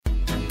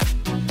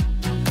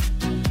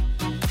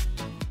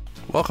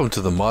Welcome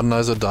to the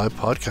Modernize or Die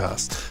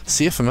podcast,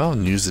 CFML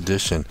News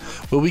Edition,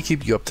 where we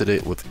keep you up to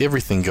date with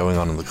everything going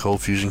on in the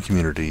Cold Fusion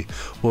community.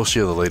 We'll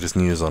share the latest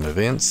news on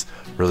events,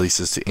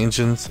 releases to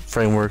engines,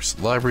 frameworks,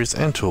 libraries,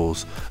 and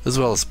tools, as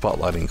well as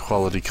spotlighting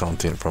quality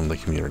content from the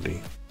community.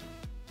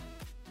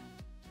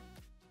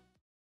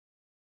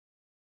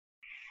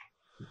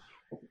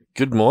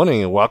 Good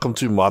morning and welcome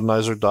to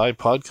Modernize or Die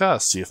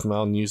podcast,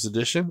 CFML News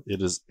Edition.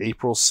 It is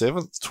April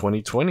 7th,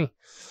 2020.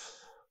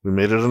 We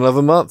made it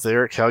another month.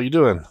 Eric, how you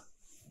doing?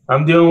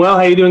 I'm doing well.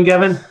 How you doing,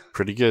 Kevin?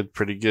 Pretty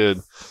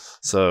good.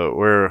 So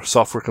we're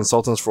software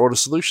consultants for Order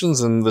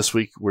Solutions, and this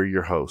week we're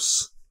your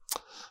hosts.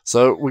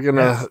 So we're going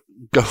to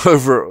go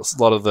over a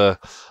lot of the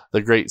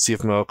great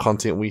CFML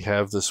content we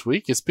have this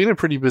week. It's been a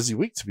pretty busy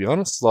week, to be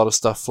honest. A lot of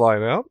stuff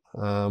flying out.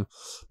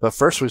 But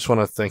first, we just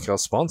want to thank our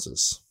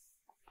sponsors.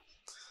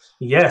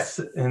 Yes,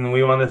 and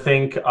we want to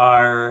thank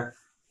our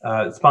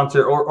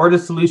sponsor, Order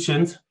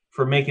Solutions,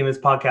 for making this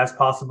podcast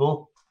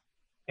possible,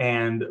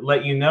 and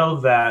let you know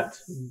that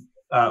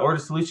Order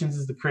Solutions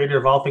is the creator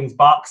of all things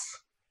Box,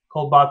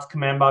 Cold Box,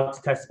 Command Box,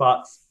 Test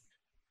Box,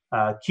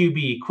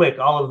 QB, Quick,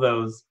 all of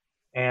those.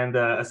 And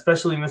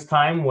especially in this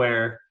time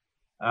where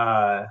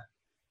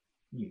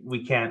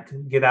we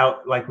can't get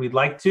out like we'd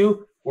like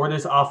to,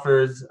 Orders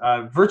offers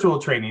virtual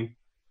training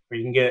where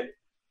you can get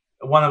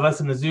one of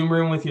us in the Zoom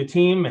room with your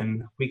team,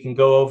 and we can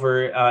go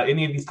over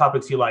any of these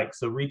topics you like.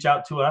 So reach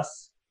out to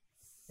us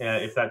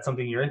if that's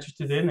something you're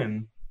interested in,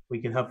 and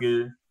we can help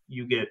you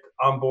get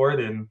on board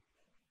and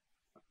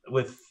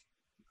with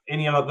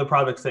any of the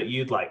products that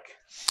you'd like.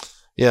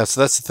 Yeah, so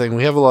that's the thing.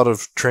 We have a lot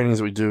of trainings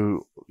that we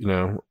do,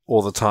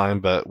 all the time,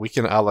 but we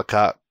can a la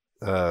carte,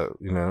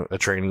 a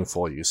training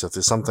for you. So if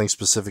there's something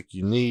specific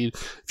you need,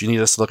 if you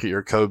need us to look at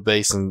your code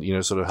base and,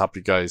 sort of help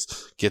you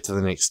guys get to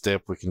the next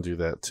step, we can do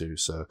that too.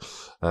 So,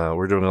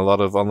 we're doing a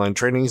lot of online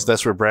trainings.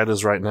 That's where Brad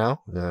is right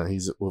now.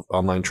 He's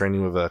online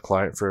training with a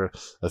client for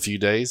a few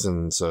days.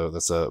 And so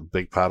that's a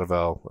big part of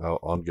our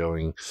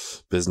ongoing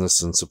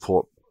business and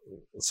support.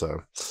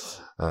 So,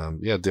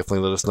 definitely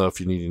let us know if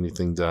you need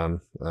anything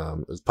done.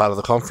 As part of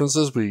the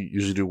conferences, we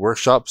usually do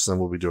workshops, and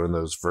we'll be doing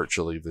those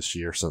virtually this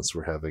year since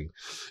we're having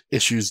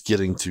issues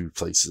getting to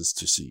places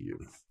to see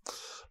you.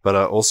 But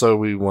also,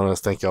 we want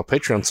to thank our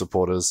Patreon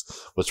supporters,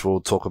 which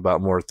we'll talk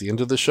about more at the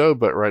end of the show.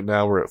 But right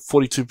now, we're at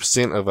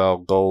 42% of our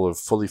goal of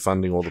fully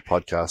funding all the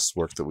podcast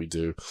work that we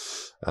do.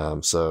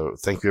 So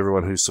thank you,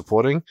 everyone who's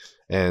supporting.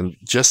 And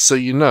just so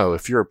you know,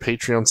 if you're a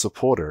Patreon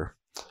supporter,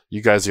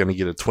 you guys are going to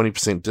get a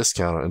 20%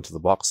 discount on Into the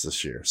Box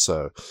this year.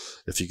 So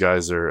if you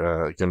guys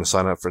are going to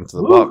sign up for Into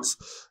the Box,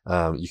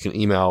 you can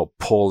email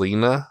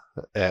Paulina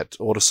at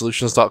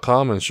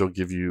ordersolutions.com and she'll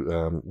give you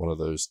one of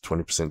those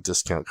 20%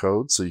 discount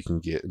codes so you can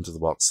get Into the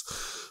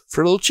Box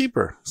for a little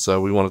cheaper. So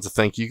we wanted to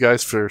thank you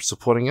guys for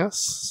supporting us.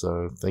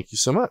 So thank you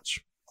so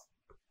much.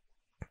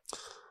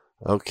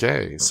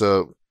 Okay,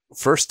 so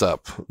first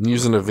up,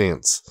 news and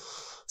events.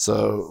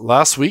 So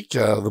last week,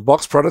 the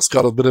Box products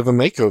got a bit of a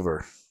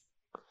makeover.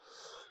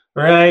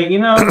 Right,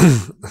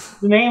 the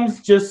names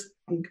just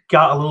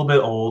got a little bit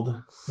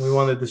old. We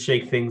wanted to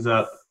shake things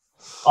up.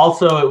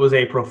 Also, it was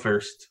April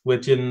 1st,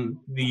 which in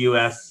the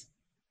U.S.,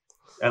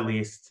 at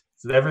least,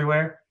 is it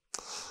everywhere?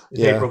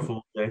 It's April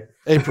Fool's Day.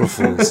 April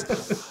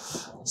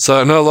Fools.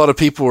 So I know a lot of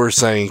people were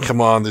saying,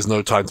 come on, there's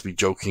no time to be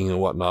joking and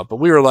whatnot. But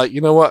we were like,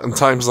 you know what? In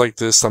times like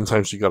this,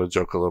 sometimes you got to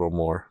joke a little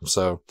more.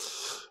 So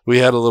we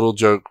had a little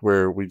joke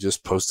where we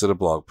just posted a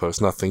blog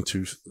post, nothing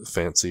too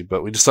fancy,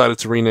 but we decided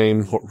to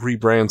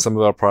rebrand some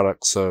of our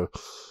products. So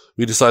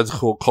we decided to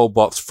call Cold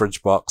Box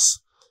Fridge Box.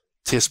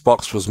 Test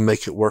Box was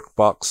Make It Work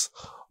Box.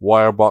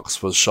 Wire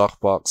Box was Shock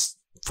Box.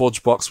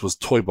 Forge Box was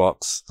Toy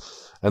Box.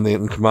 And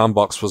then Command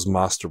Box was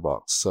Master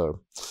Box.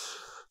 So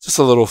just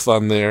a little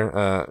fun there.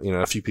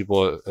 A few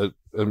people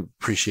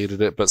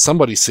appreciated it, but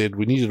somebody said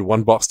we needed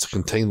one box to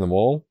contain them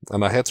all.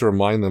 And I had to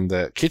remind them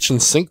that Kitchen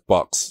Sink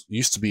Box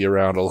used to be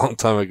around a long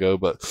time ago,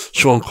 but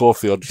Sean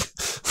Caulfield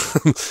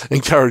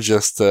encouraged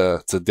us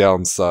to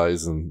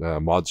downsize and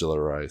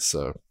modularize.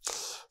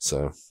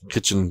 So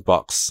Kitchen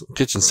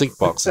Sink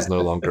Box is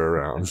no longer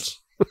around.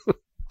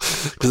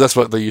 Because that's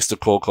what they used to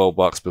call Cold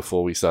Box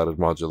before we started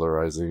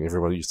modularizing.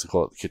 Everybody used to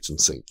call it the kitchen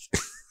sink.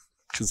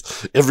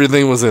 Because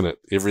everything was in it.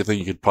 Everything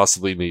you could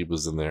possibly need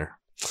was in there.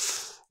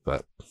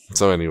 But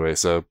so anyway,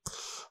 so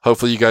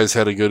hopefully you guys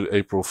had a good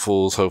April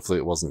Fool's. Hopefully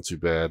it wasn't too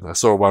bad. I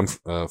saw one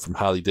from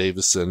Harley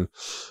Davidson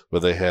where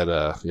they had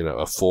a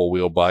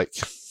 4-wheel bike.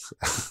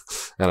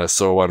 And I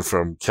saw one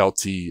from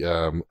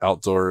Kelty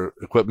Outdoor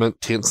Equipment,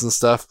 tents and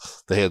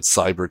stuff. They had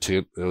Cyber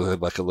tent. It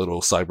had like a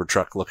little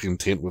Cybertruck looking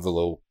tent with a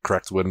little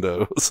cracked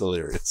window. It was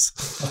hilarious.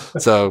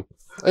 So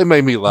it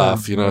made me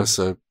laugh,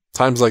 so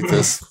times like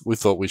this, we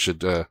thought we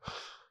should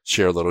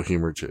share a little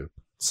humor too.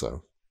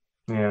 So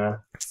yeah.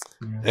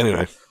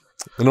 Anyway,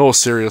 in all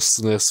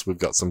seriousness, we've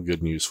got some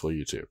good news for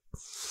you too.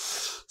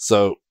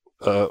 So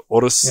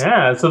Otis.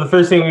 Yeah. So the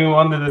first thing we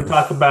wanted to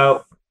talk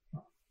about.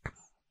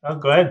 Oh,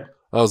 go ahead.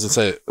 I was going to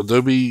say,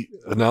 Adobe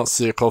announced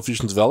their Cold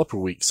Fusion Developer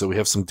Week, so we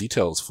have some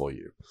details for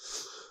you.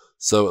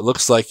 So it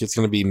looks like it's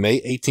going to be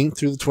May 18th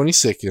through the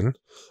 22nd.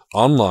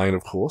 online,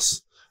 of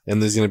course,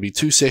 and there's going to be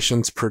 2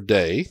 sessions per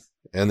day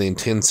and then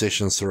 10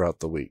 sessions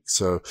throughout the week.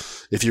 So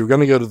if you're going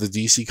to go to the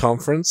DC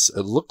conference,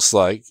 it looks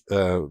like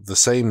the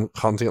same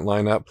content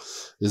lineup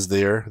is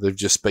there. They've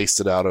just spaced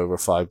it out over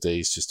 5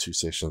 days, just 2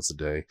 sessions a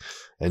day.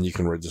 And you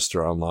can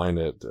register online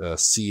at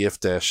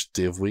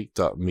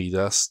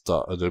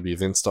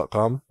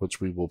cf-devweek.meetus.adobeevents.com, which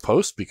we will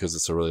post because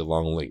it's a really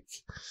long link.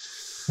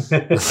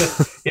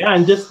 Yeah,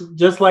 and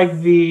just like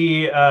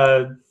the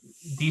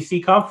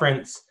DC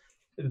conference,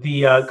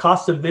 the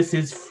cost of this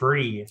is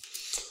free.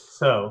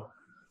 So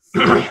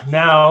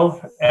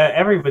now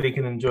everybody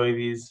can enjoy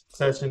these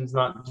sessions,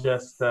 not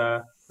just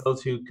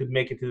those who could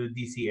make it to the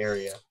DC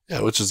area.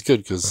 Yeah, which is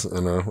good because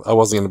I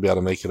wasn't going to be able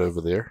to make it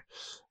over there.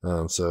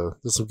 So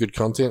there's some good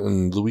content,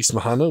 and Luis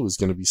Mahano is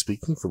going to be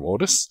speaking from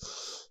Ortus.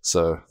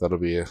 So that'll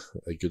be a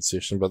good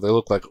session. But they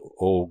look like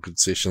all good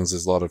sessions.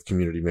 There's a lot of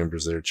community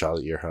members there.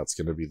 Charlie Earhart's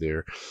going to be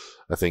there.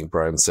 I think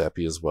Brian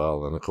Sappy as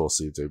well, and of course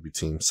the Adobe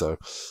team. So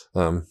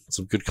some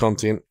good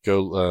content.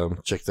 Go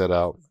check that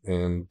out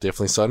and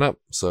definitely sign up.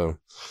 So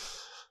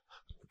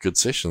good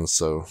sessions.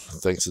 So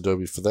thanks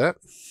Adobe for that.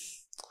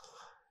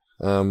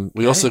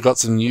 We also got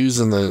some news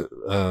in the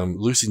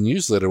Lucy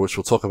newsletter, which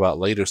we'll talk about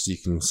later, so you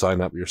can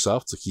sign up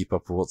yourself to keep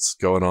up with what's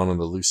going on in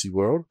the Lucy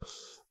world.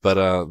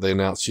 But they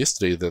announced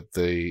yesterday that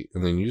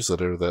in the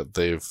newsletter, that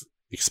they've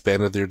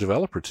expanded their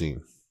developer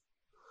team.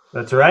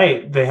 That's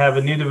right. They have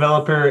a new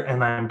developer,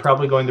 and I'm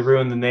probably going to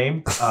ruin the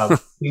name.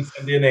 Please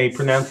send in a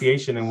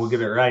pronunciation, and we'll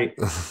get it right.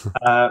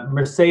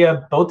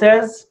 Mircea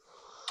Botez.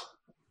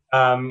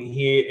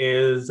 He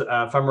is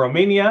from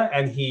Romania,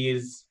 and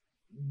he's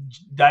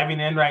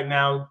diving in right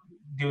now,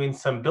 doing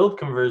some build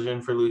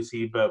conversion for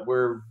Lucy. But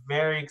we're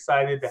very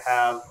excited to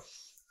have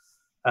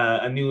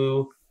a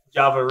new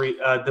Java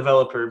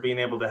developer being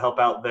able to help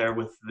out there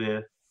with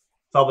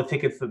all the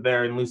tickets that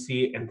they're in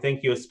Lucy. And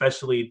thank you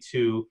especially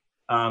to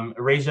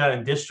Reja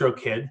and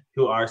DistroKid,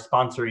 who are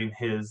sponsoring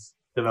his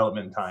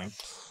development time.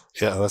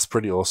 Yeah, that's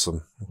pretty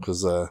awesome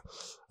because,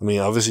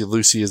 obviously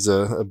Lucy is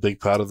a big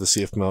part of the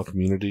CFML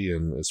community,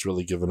 and it's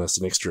really given us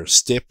an extra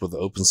step with the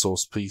open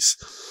source piece.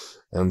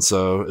 And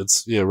so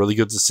it's really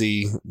good to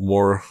see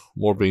more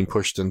being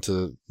pushed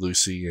into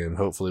Lucy, and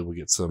hopefully we'll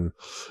get some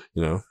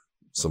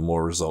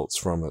more results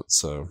from it.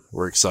 So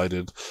we're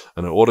excited.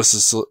 I know Ortus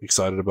is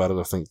excited about it.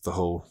 I think the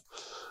whole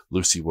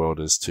Lucy world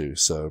is too.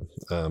 So,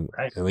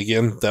 right. And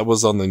again, that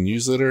was on the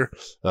newsletter.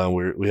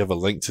 We have a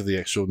link to the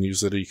actual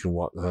newsletter you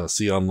can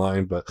see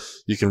online, but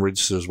you can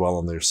register as well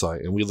on their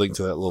site. And we link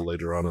to that a little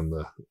later on in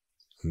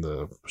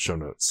the show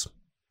notes.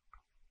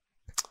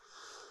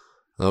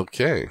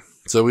 Okay.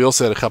 So we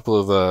also had a couple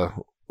of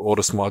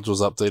Ortus modules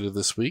updated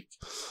this week.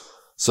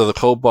 So the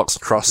Coldbox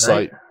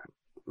cross-site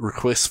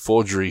request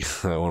forgery,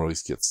 that one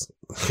always gets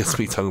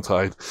me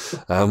tongue-tied,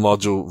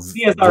 module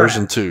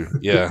version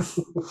 2,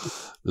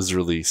 is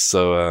released.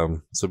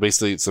 So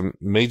basically it's a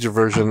major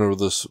version of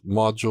this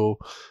module,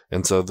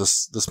 and so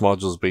this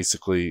module is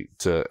basically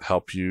to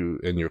help you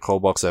in your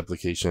Coldbox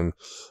application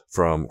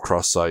from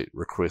cross-site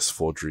request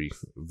forgery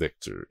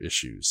vector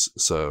issues.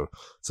 So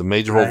it's a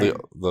major hold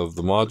of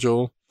the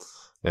module.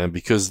 And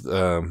because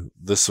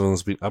this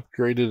one's been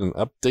upgraded and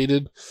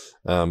updated,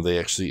 they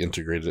actually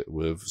integrated it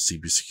with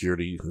CB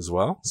Security as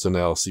well. So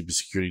now CB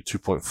Security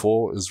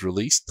 2.4 is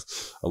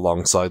released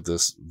alongside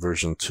this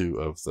version 2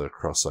 of the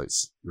cross-site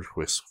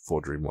request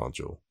forgery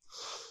module.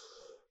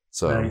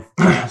 So,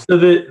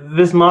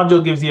 this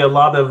module gives you a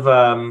lot of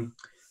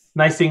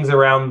nice things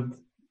around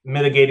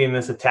mitigating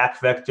this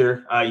attack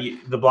vector.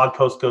 The blog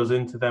post goes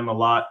into them a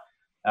lot.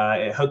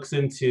 It hooks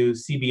into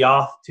CB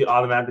auth to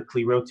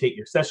automatically rotate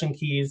your session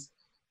keys.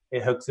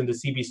 It hooks into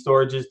CB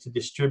storages to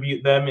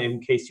distribute them in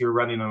case you're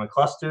running on a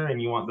cluster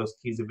and you want those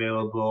keys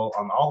available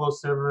on all those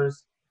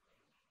servers.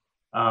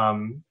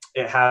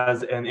 It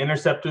has an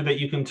interceptor that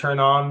you can turn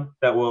on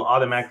that will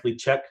automatically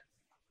check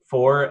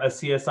for a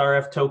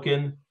CSRF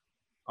token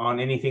on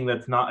anything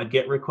that's not a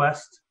GET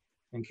request,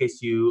 in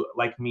case you,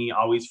 like me,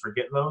 always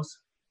forget those.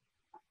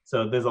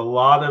 So there's a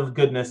lot of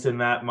goodness in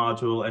that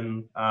module.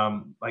 And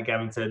like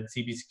Gavin said,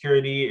 CB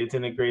Security, it's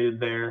integrated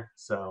there.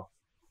 So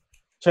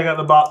check out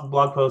the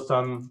blog post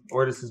on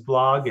Ortus's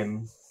blog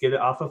and get it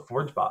off of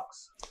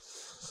ForgeBox.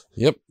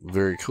 Yep,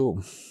 very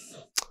cool.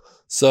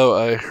 So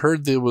I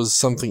heard there was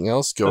something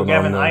else going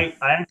Gavin, on. I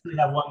actually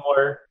have one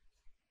more.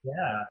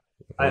 Yeah,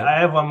 I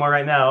have one more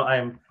right now.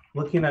 I'm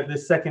looking at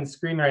this second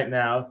screen right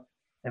now,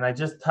 and I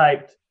just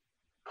typed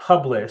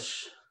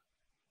publish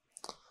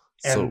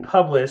and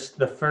published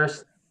the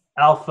first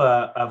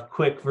alpha of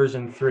Quick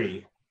version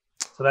 3.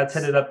 So that's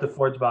headed up to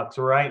ForgeBox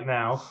right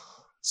now.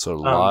 So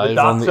live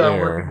the on docs the are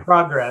air. Work in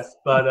progress,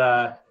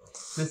 but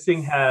this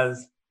thing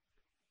has,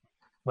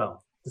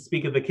 well, to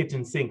speak of the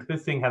kitchen sink,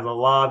 this thing has a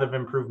lot of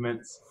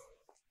improvements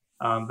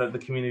that the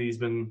community's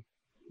been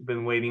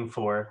waiting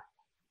for.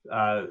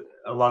 A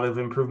lot of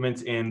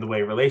improvements in the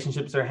way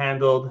relationships are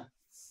handled.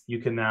 You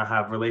can now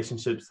have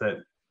relationships that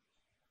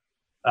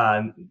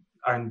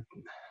are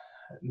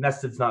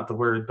nested's not the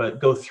word, but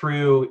go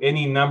through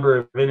any number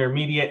of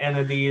intermediate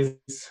entities.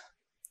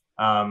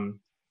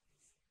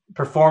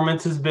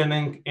 performance has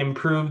been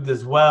improved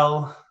as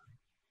well.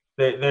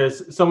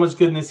 There's so much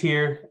goodness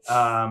here.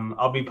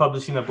 I'll be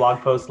publishing a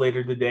blog post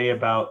later today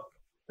about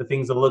the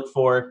things to look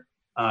for.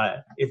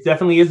 It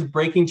definitely is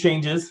breaking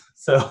changes.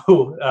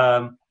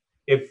 So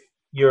if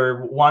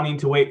you're wanting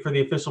to wait for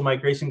the official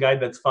migration guide,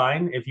 that's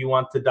fine. If you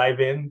want to dive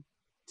in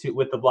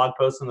with the blog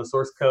post and the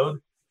source code,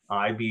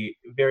 I'd be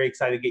very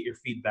excited to get your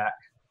feedback.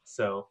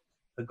 So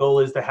the goal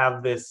is to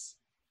have this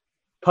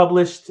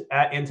published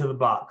at Into the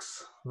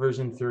Box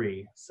version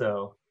 3.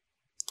 So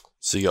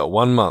you got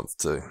 1 month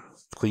to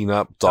clean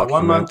up, document.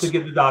 1 month to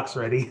get the docs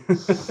ready.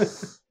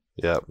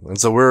 Yeah, and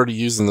so we're already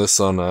using this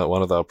on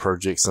one of our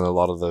projects, and a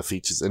lot of the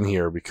features in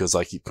here, because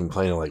I keep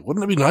complaining, like,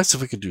 wouldn't it be nice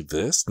if we could do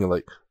this? And they're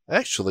like,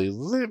 actually,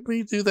 let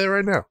me do that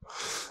right now.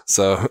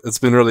 So it's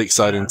been really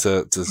exciting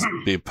to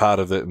be a part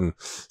of it and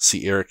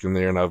see Eric in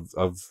there, and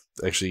I've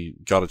actually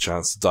got a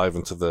chance to dive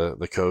into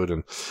the code.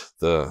 And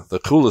the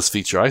coolest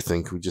feature I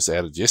think we just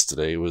added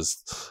yesterday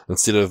was,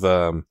 instead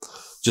of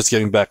just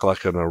getting back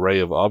like an array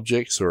of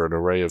objects or an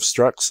array of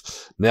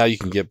structs, now you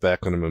can get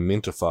back on a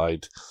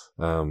mementified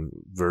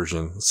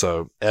version.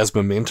 So as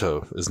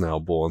memento is now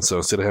born. So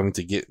instead of having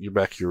to get you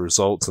back your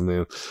results and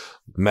then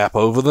map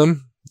over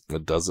them,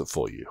 it does it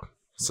for you.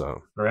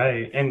 So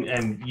right,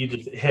 and you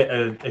just hit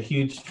a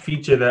huge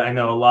feature that I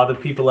know a lot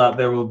of people out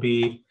there will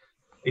be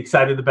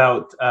excited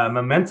about.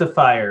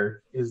 Mementifier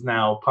is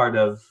now part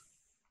of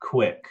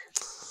Qwik.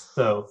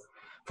 So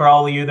for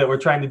all of you that were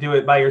trying to do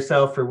it by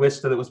yourself or wish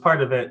that it was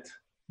part of it,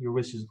 your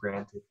wish is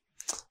granted.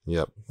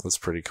 Yep, that's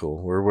pretty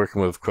cool. We're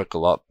working with Qwik a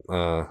lot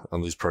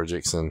on these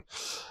projects, and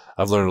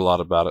I've learned a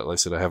lot about it. Like I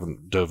said, I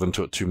haven't dove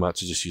into it too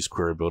much. I just used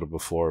Query Builder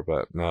before,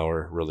 but now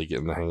we're really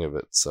getting the hang of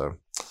it. So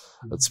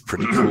that's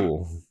pretty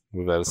cool.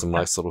 We've added some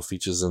nice little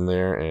features in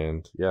there,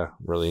 and yeah,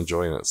 really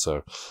enjoying it.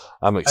 So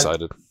I'm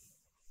excited.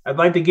 I'd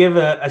like to give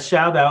a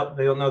shout out.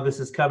 They don't know this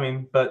is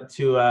coming, but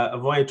to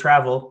Avoya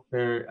Travel.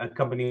 They're a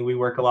company we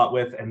work a lot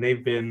with, and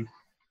they've been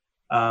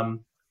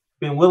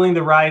willing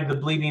to ride the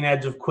bleeding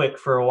edge of Qwik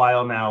for a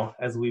while now,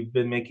 as we've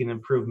been making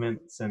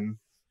improvements and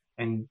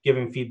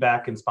giving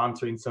feedback and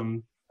sponsoring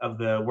some of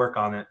the work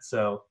on it.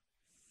 So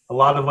a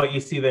lot of what you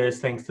see there is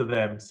thanks to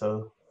them.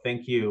 So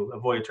thank you,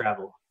 Avoya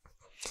Travel.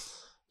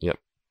 Yep.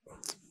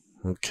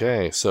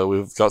 Okay, so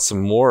we've got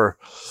some more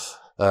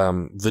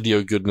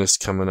video goodness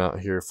coming out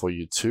here for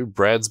you too.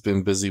 Brad's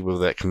been busy with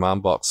that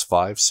Command Box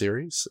 5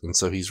 series, and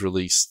so he's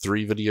released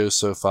 3 videos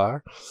so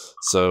far.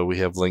 So we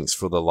have links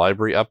for the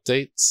library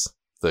updates,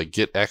 the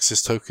Git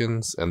access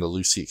tokens, and the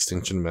Lucy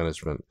extension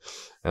management.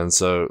 And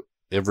so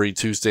every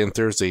Tuesday and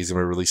Thursday, he's going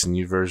to be releasing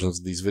new versions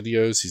of these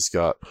videos. He's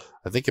got,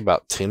 I think,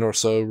 about 10 or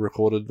so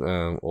recorded,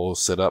 all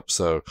set up.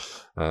 So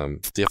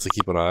definitely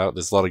keep an eye out.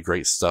 There's a lot of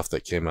great stuff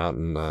that came out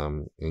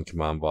in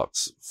Command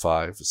Box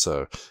 5.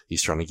 So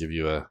he's trying to give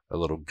you a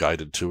little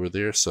guided tour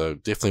there. So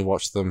definitely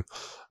watch them.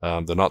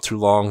 They're not too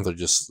long. They're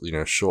just,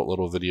 short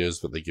little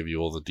videos, but they give you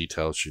all the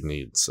details you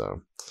need.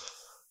 So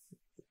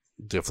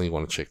definitely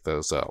want to check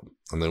those out.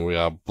 And then we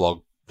are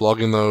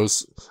blogging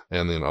those,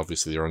 and then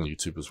obviously they're on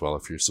YouTube as well.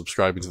 If you're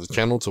subscribing to the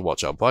channel to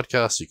watch our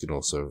podcast, you can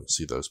also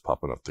see those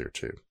popping up there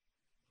too.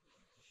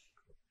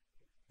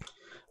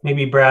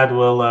 Maybe Brad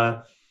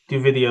will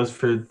do videos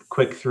for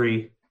Qwik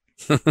 3.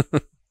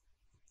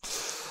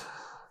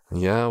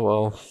 Yeah,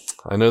 well,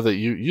 I know that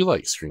you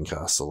like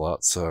screencasts a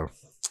lot, so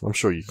I'm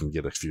sure you can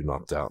get a few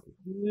knocked out.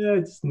 Yeah, I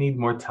just need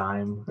more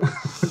time.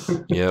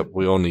 Yep,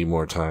 we all need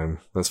more time.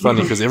 That's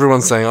funny because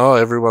everyone's saying, oh,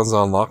 everyone's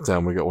on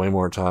lockdown. We got way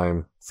more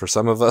time. For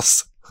some of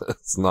us,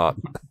 it's not.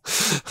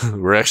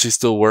 We're actually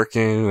still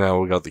working. Now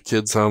we got the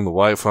kids home, the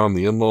wife home,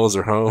 the in-laws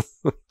are home.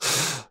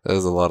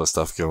 There's a lot of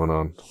stuff going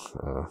on.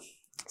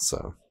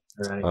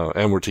 Right.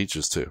 And we're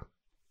teachers too.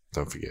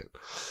 Don't forget.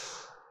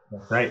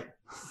 Right.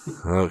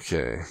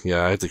 Okay.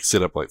 Yeah, I had to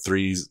set up like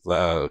 3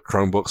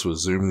 Chromebooks with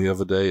Zoom the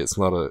other day. It's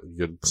not a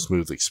good,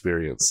 smooth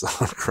experience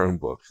on a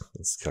Chromebook.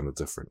 It's kind of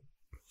different.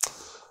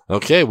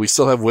 Okay, we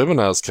still have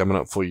webinars coming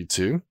up for you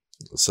too.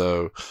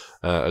 So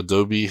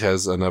Adobe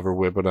has another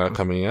webinar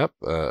coming up.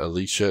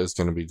 Alicia is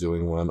going to be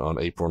doing one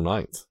on April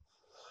 9th.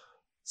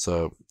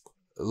 So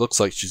it looks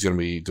like she's going to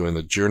be doing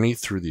the journey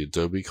through the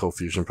Adobe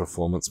ColdFusion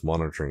Performance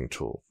Monitoring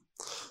Tool.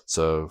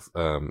 So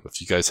if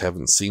you guys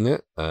haven't seen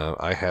it,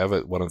 I have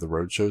at one of the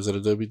roadshows that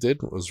Adobe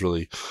did. It was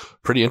really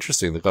pretty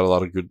interesting. They've got a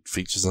lot of good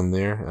features in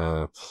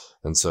there.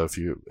 And so if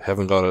you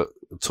haven't got a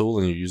tool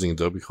and you're using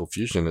Adobe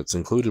ColdFusion, it's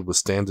included with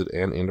Standard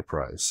and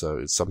Enterprise. So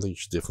it's something you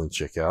should definitely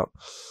check out.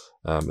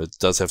 It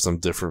does have some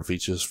different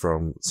features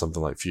from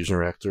something like Fusion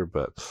Reactor,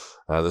 but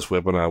this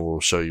webinar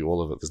will show you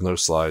all of it. There's no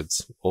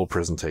slides, all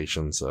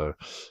presentations. So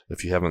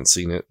if you haven't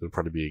seen it, it'll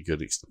probably be a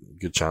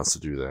good chance to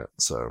do that.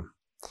 So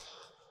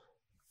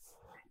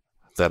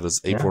that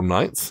is April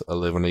 9th,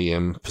 11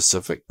 a.m.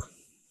 Pacific.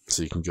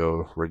 So you can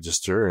go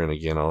register. And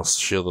again, I'll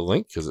share the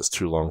link because it's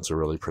too long to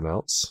really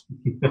pronounce.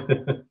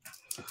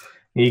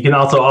 You can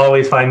also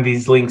always find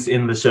these links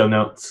in the show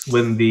notes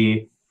when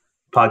the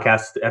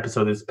podcast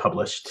episode is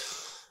published.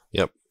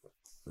 Yep.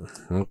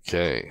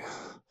 Okay.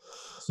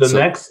 So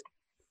next,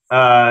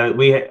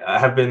 we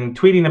have been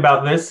tweeting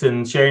about this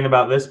and sharing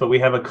about this, but we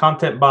have a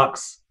Content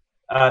Box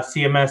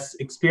CMS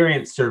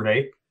experience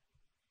survey.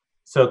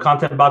 So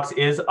Content Box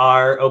is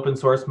our open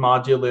source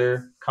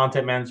modular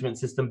content management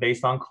system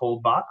based on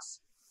ColdBox.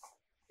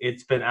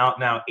 It's been out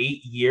now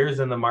 8 years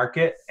in the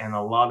market, and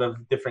a lot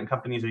of different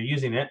companies are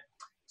using it.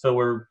 So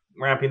we're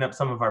ramping up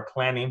some of our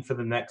planning for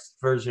the next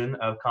version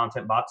of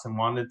Content Box and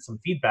wanted some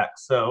feedback.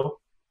 So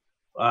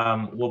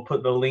we'll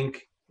put the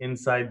link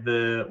inside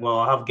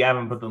I'll have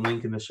Gavin put the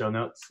link in the show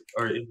notes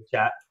or in the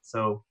chat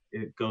so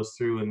it goes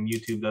through and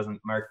YouTube doesn't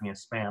mark me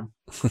as spam.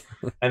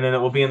 And then it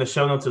will be in the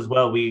show notes as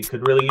well. We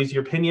could really use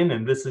your opinion,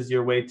 and this is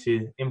your way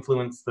to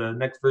influence the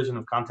next version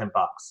of Content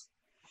Box.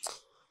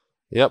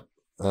 Yep.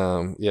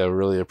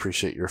 Really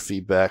appreciate your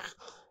feedback.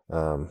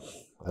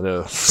 I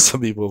know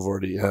some people have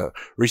already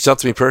reached out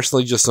to me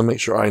personally just to make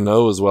sure I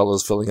know, as well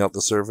as filling out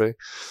the survey.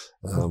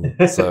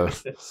 So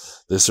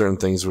there's certain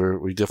things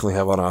we definitely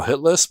have on our hit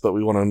list, but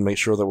we want to make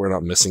sure that we're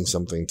not missing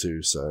something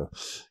too. So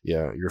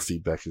yeah, your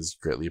feedback is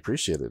greatly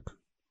appreciated.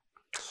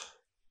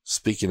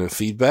 Speaking of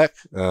feedback,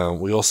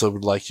 we also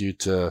would like you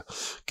to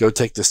go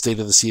take the State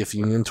of the CF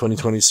Union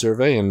 2020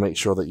 survey and make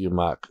sure that you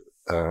mark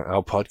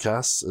our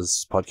podcasts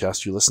as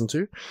podcasts you listen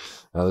to.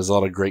 There's a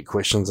lot of great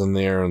questions in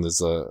there, and there's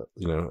a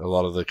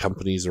lot of the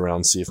companies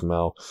around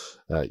CFML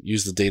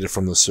use the data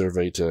from the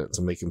survey to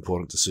make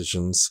important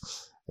decisions,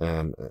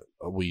 and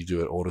we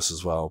do at Ortus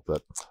as well.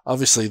 But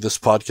obviously, this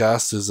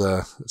podcast is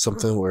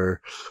something we're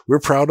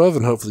proud of,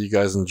 and hopefully you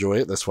guys enjoy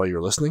it. That's why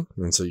you're listening,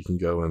 and so you can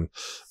go and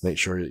make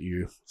sure that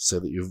you say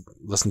that you've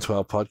listened to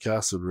our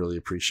podcast. We'd really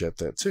appreciate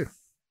that too.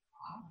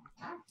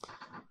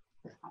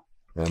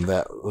 And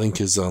that link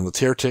is on the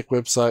TerraTech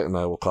website, and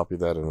I will copy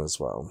that in as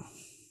well.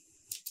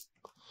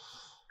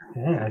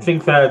 Yeah, I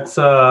think that's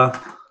all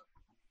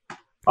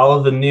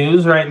of the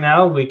news right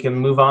now. We can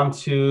move on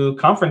to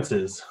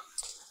conferences.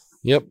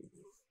 Yep.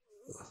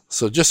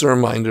 So just a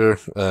reminder,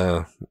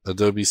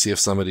 Adobe CF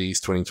Summit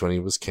East 2020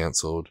 was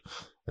canceled,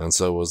 and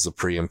so was the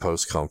pre and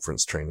post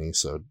conference training.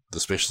 So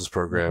the specialist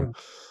program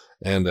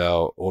and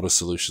our Ortus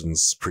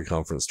Solutions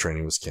pre-conference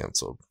training was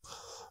canceled.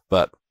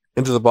 But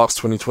Into the Box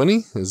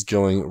 2020 is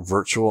going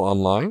virtual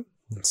online.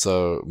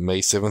 So May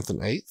 7th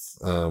and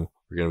 8th,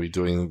 we're going to be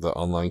doing the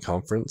online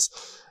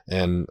conference.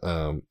 And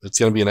it's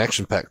going to be an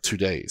action-packed 2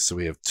 days. So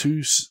we have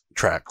 2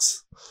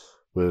 tracks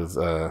with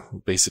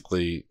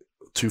basically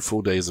 2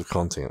 full days of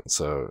content.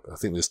 So I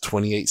think there's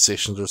 28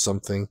 sessions or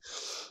something.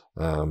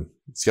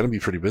 It's going to be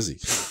pretty busy.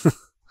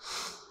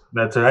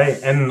 That's right.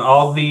 And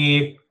all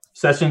the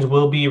sessions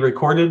will be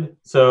recorded.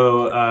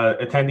 So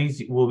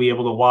attendees will be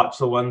able to watch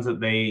the ones that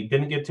they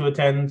didn't get to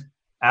attend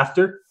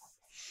after.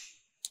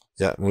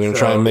 Yeah, we're going to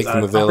try and make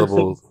them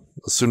available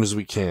as soon as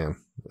we can.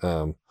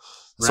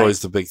 It's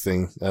always the big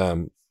thing.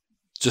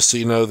 Just so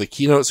you know, the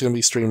keynote's going to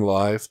be streamed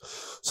live,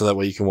 so that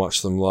way you can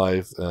watch them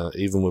live,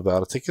 even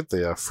without a ticket.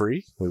 They are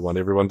free. We want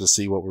everyone to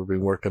see what we've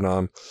been working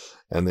on.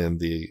 And then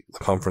the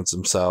conference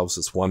themselves,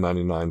 it's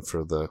 $199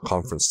 for the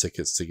conference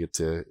tickets to get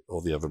to all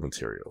the other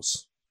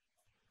materials.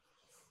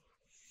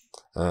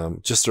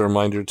 Just a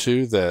reminder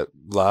too that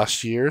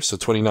last year, so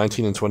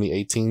 2019 and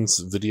 2018's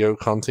video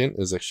content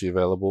is actually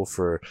available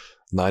for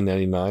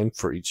 $9.99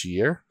 for each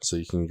year. So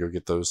you can go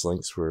get those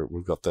links.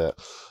 We've got that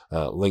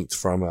linked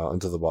from our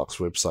Into the Box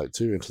website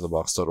too,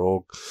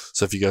 intothebox.org.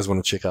 So if you guys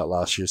want to check out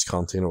last year's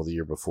content or the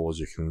year before's,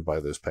 you can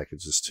buy those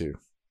packages too.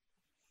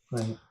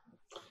 Right.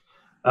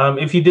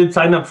 If you did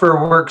sign up for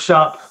a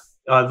workshop,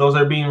 those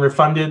are being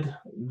refunded.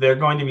 They're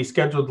going to be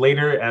scheduled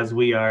later as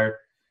we are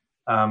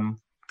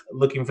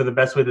looking for the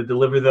best way to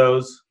deliver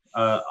those.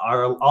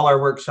 All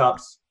our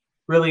workshops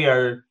really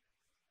are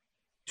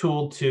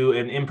tooled to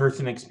an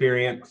in-person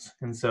experience,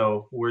 and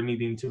so we're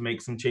needing to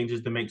make some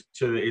changes to make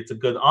sure that it's a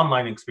good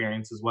online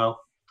experience as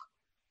well.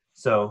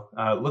 So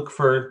look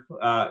for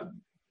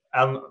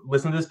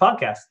listen to this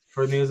podcast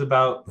for news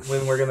about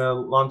when we're going to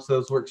launch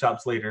those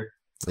workshops later.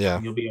 Yeah,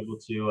 and you'll be able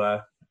to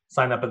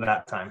sign up at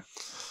that time.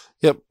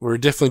 Yep, we're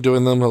definitely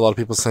doing them. A lot of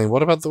people saying,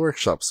 what about the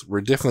workshops?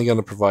 We're definitely going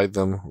to provide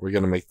them. We're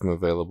going to make them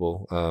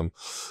available.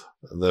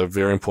 They're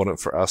very important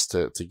for us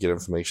to get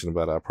information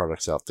about our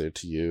products out there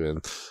to you.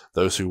 And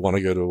those who want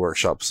to go to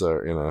workshops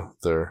are,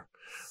 they're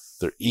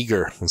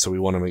eager. And so we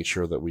want to make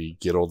sure that we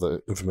get all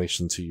the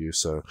information to you.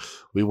 So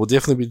we will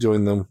definitely be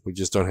doing them. We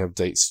just don't have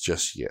dates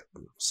just yet.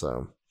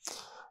 So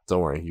don't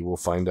worry. You will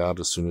find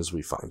out as soon as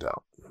we find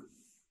out.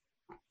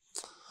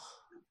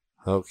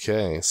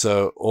 Okay,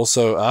 so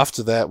also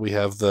after that, we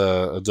have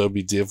the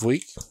Adobe Dev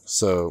Week.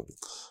 So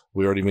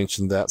we already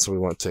mentioned that, so we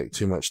won't take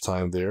too much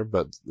time there.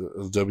 But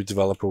the Adobe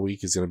Developer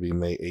Week is going to be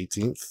May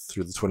 18th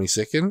through the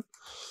 22nd.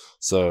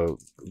 So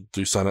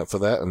do sign up for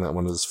that, and that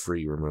one is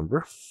free,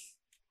 remember.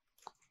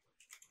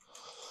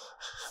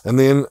 And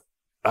then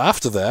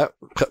after that,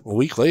 a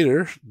week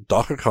later,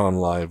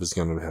 DockerCon Live is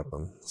going to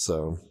happen.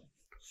 So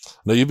I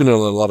know you've been doing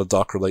a lot of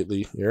Docker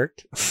lately,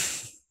 Eric.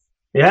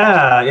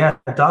 Yeah.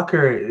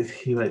 Docker,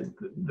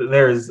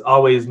 there's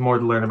always more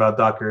to learn about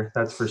Docker,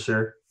 that's for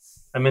sure.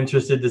 I'm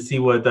interested to see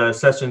what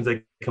sessions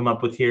I come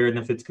up with here, and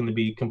if it's going to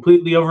be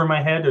completely over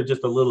my head or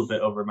just a little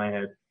bit over my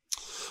head.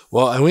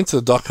 Well, I went to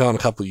the DocCon a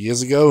couple of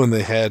years ago, and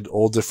they had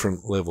all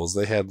different levels.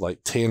 They had like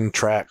 10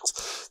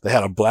 tracks. They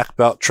had a black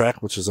belt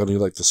track, which is only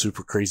like the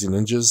super crazy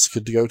ninjas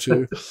could go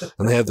to.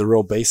 And they had the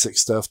real basic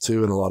stuff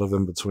too, and a lot of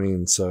in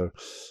between. So,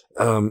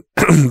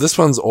 this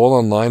one's all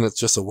online. It's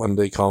just a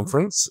 1-day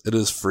conference. It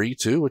is free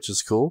too, which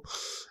is cool.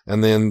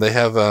 And then they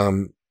have,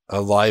 a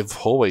live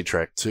hallway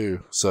track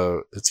too.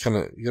 So it's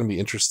going to be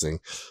interesting.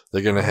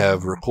 They're going to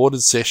have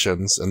recorded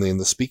sessions, and then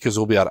the speakers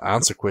will be able to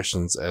answer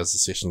questions as the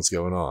session's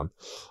going on.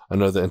 I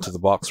know that Into the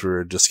Box we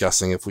were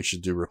discussing if we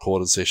should do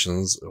recorded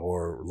sessions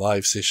or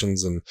live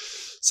sessions, and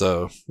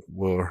so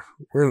we're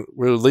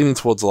leaning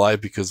towards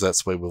live because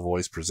that's the way we've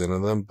always presented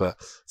them. But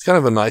it's kind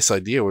of a nice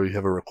idea where you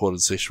have a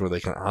recorded session where they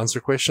can answer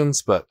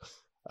questions. But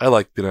I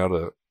like being able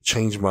to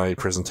change my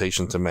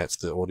presentation to match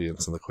the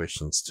audience and the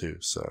questions too.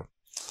 So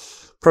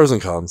pros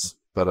and cons.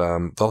 But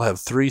they'll have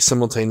 3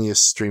 simultaneous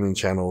streaming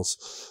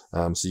channels,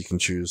 so you can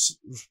choose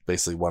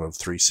basically one of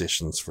 3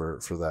 sessions for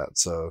that.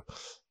 So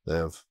they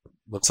have.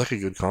 Looks like a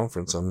good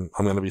conference. I'm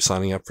going to be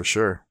signing up for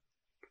sure.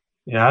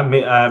 Yeah,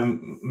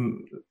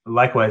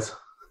 likewise.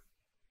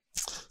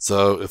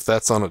 So if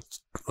that's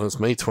it's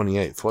May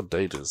 28th. What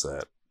date is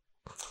that?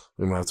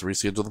 We might have to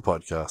reschedule the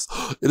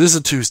podcast. It is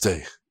a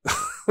Tuesday.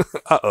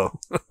 Uh-oh.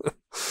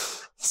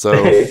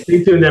 So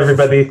stay tuned,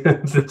 everybody.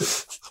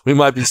 We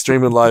might be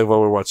streaming live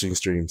while we're watching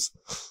streams.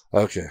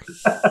 Okay.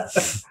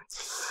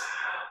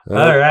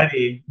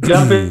 Alrighty.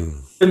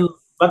 Jumping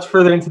much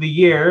further into the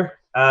year.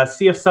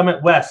 CF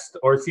Summit West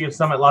or CF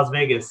Summit Las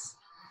Vegas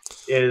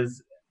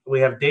we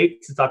have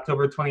dates. It's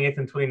October 28th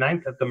and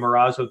 29th at the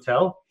Mirage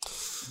Hotel.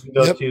 You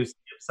can go to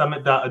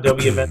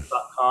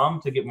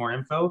cfsummit.adobeevents.com to get more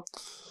info.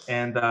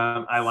 And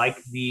I like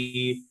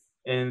the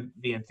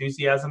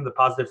enthusiasm, the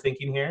positive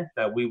thinking here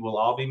that we will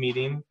all be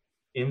meeting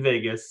in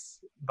Vegas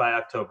by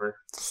October.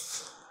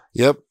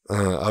 Yep.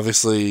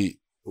 Obviously,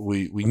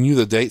 we knew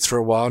the dates for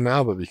a while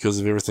now, but because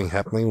of everything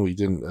happening, we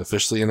didn't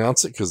officially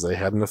announce it because they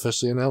hadn't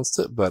officially announced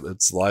it, but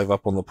it's live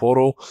up on the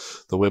portal.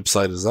 The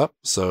website is up,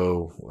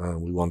 so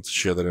we wanted to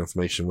share that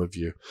information with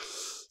you.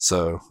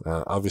 So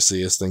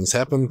obviously, as things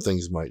happen,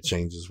 things might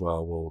change as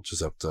well. We'll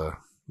just have to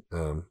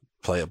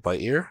play it by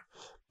ear.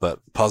 But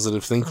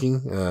positive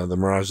thinking, the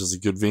Mirage is a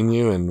good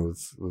venue, and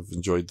we've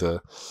enjoyed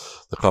the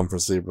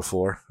conference there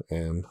before.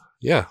 And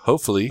yeah,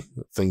 hopefully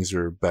things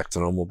are back to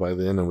normal by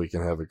then and we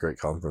can have a great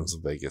conference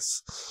in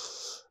Vegas.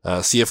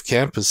 CF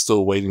Camp is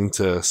still waiting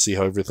to see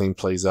how everything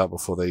plays out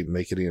before they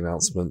make any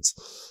announcements.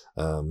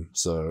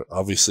 So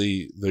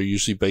obviously they're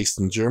usually based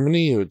in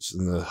Germany, which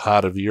in the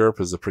heart of Europe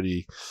is a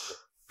pretty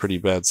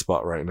bad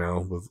spot right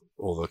now with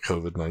all the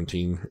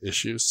COVID-19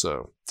 issues.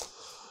 So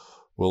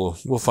we'll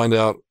find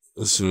out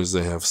as soon as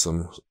they have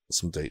some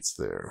dates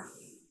there.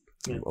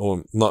 Yeah. Oh,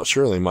 I'm not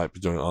sure. They might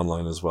be doing it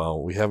online as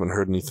well. We haven't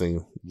heard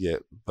anything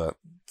yet, but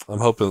I'm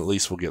hoping at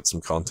least we'll get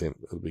some content.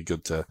 It'll be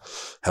good to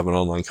have an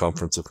online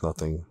conference, if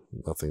nothing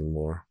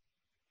more.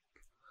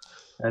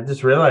 I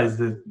just realized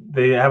that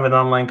they have an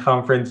online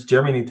conference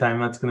Germany time.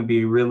 That's going to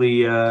be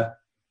really a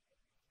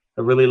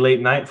really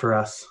late night for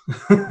us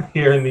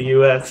here in the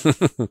U.S.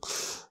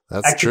 That's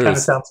actually true. Kind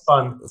of sounds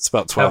fun. It's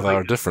about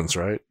 12-hour difference,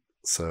 right?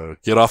 So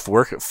get off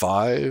work at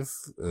 5,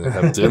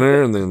 have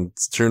dinner, and then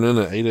tune in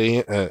at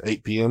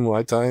 8 p.m.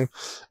 my time,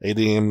 8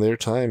 a.m. their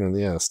time, and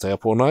yeah, stay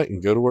up all night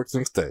and go to work the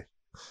next day.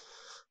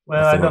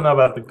 Well, I don't know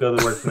about the go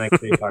to work the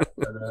next day part,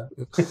 but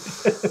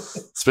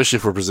especially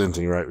if we're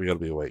presenting, right? We got to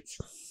be awake.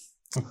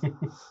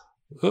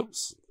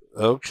 Oops.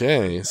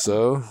 Okay,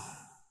 so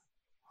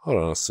hold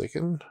on a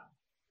second.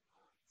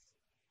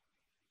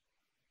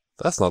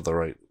 That's not the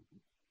right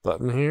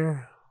button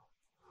here.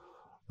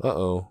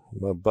 Uh-oh,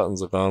 my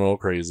buttons have gone all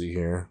crazy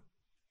here.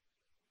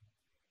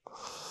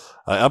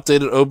 I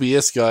updated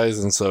OBS, guys,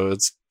 and so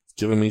it's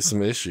giving me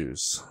some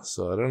issues.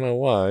 So I don't know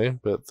why,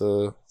 but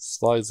the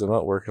slides are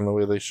not working the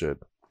way they should.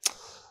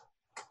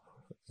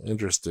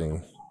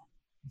 Interesting.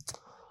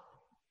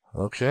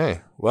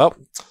 Okay, well,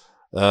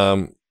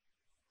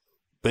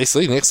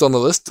 basically next on the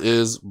list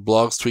is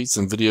blogs, tweets,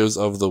 and videos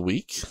of the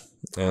week.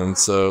 And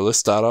so let's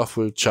start off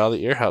with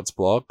Charlie Earhart's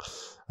blog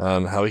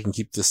on how we can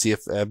keep the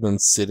CF admin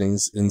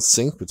settings in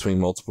sync between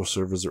multiple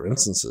servers or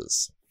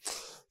instances.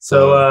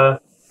 So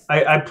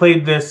I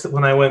played this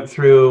when I went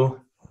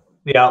through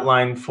the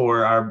outline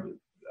for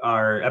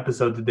our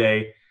episode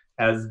today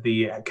as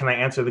can I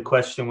answer the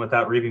question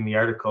without reading the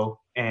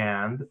article?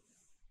 And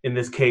in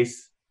this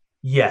case,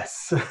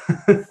 yes.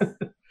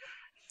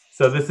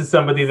 So this is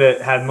somebody that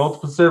had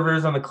multiple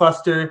servers on the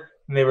cluster,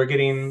 and they were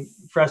getting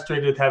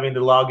frustrated with having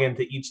to log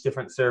into each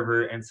different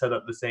server and set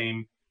up the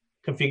same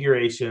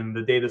configuration,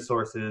 the data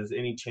sources,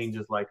 any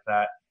changes like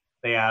that.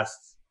 They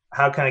asked,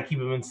 how can I keep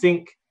them in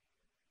sync?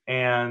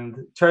 And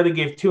Charlie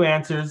gave 2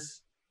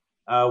 answers.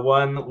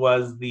 One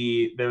was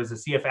there was a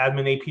CF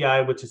admin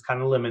API, which is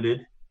kind of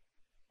limited,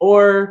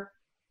 or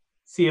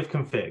CF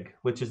config,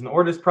 which is an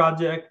orders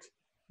project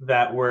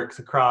that works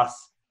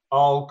across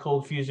all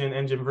Cold Fusion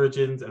engine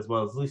versions as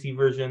well as Lucy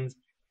versions.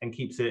 and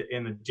keeps it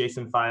in a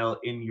JSON file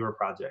in your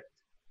project.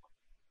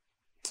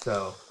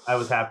 So I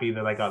was happy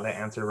that I got that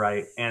answer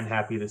right, and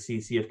happy to see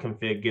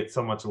CFconfig get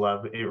so much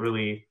love. It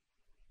really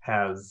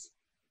has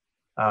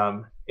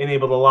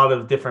enabled a lot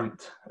of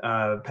different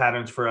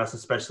patterns for us,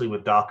 especially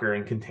with Docker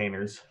and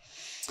containers.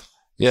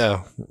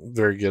 Yeah,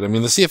 very good. I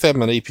mean, the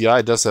CFadmin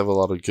API does have a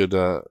lot of good,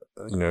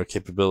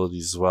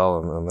 capabilities as well,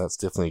 and that's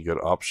definitely a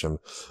good option.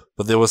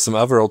 But there were some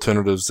other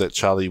alternatives that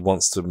Charlie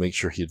wants to make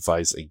sure he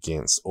advise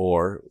against,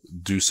 or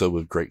do so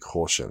with great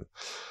caution.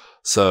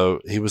 So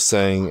he was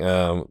saying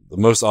the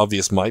most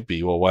obvious might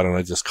be, well, why don't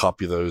I just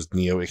copy those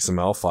Neo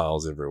XML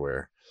files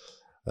everywhere?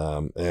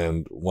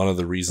 And one of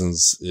the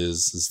reasons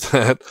is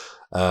that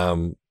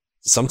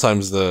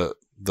sometimes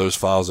those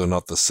files are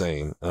not the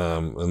same,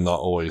 and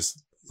not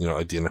always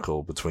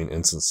identical between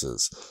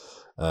instances.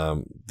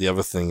 The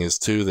other thing is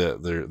too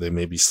that there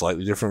may be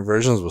slightly different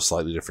versions with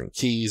slightly different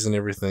keys and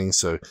everything.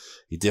 So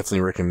he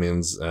definitely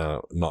recommends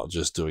not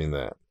just doing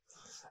that.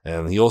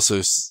 And he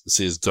also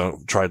says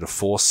don't try to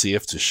force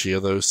CF to share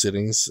those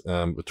settings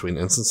between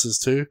instances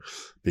too,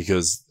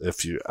 because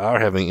if you are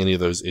having any of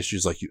those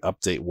issues, like you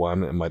update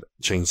one, it might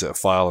change that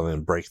file and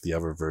then break the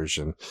other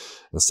version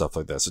and stuff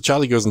like that. So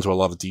Charlie goes into a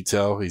lot of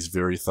detail. He's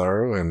very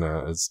thorough, and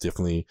it's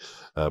definitely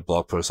a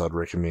blog post I'd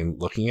recommend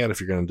looking at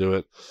if you're going to do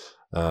it.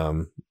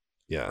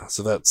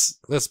 So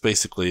that's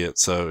basically it.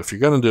 So if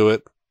you're going to do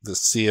it, the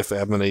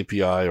CFadmin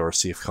API or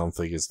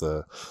CFconfig is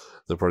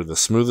probably the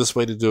smoothest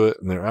way to do it,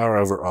 and there are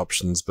other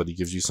options, but he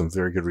gives you some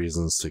very good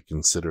reasons to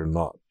consider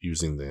not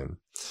using them.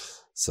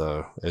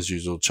 So, as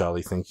usual,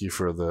 Charlie, thank you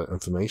for the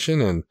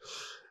information,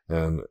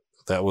 and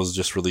that was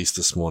just released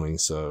this morning,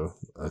 so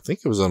I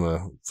think it was on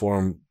a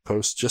forum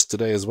post just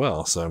today as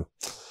well, so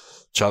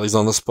Charlie's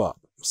on the spot.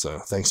 So,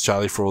 thanks,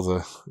 Charlie, for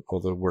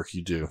all the work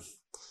you do.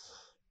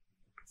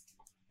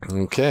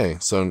 Okay,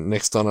 so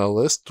next on our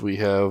list, we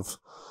have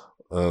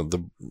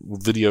the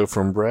video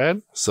from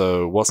Brad.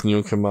 So what's new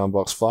in Command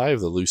Box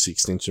 5, the Lucee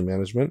extension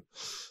management.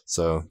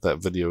 So that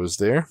video is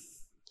there.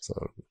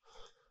 So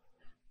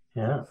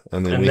yeah.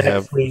 And then we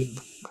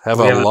have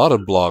a lot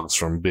of blogs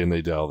from Ben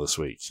Nadel this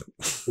week.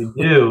 We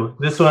do.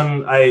 This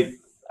one I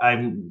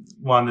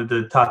wanted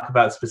to talk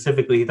about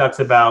specifically. He talks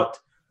about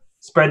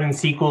spreading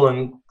SQL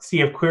and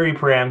CF query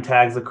param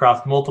tags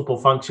across multiple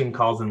function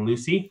calls in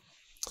Lucee.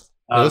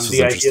 This is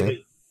interesting. Idea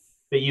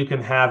that you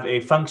can have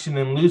a function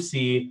in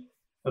Lucee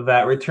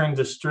that returns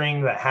a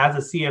string that has a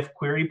CF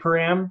query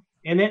param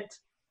in it,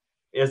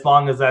 as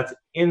long as that's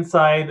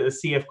inside a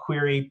CF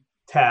query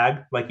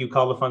tag, like you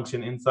call the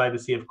function inside the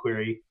CF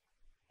query,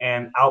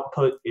 and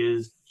output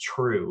is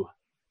true.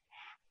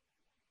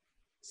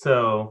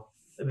 So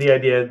the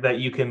idea that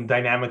you can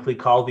dynamically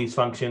call these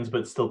functions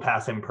but still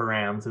pass in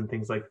params and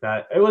things like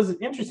that. It was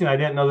interesting. I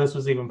didn't know this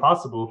was even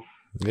possible.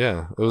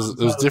 Yeah, it was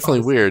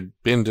definitely weird.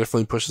 Ben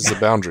definitely pushes the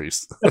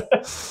boundaries.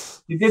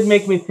 It did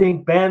make me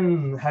think,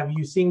 Ben, have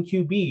you seen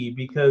QB?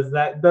 Because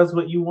that does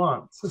what you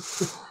want.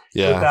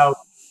 Yeah. Without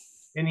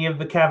any of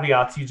the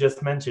caveats you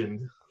just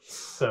mentioned.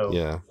 So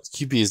yeah,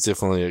 QB is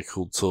definitely a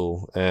cool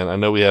tool. And I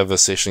know we have a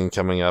session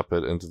coming up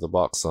at Into the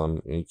Box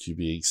on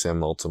QB. Sam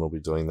Knowlton will be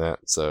doing that.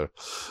 So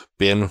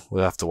Ben,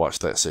 we'll have to watch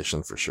that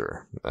session for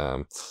sure.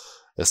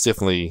 It's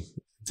definitely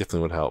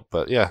would help.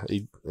 But yeah,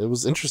 it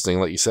was interesting,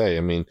 like you say.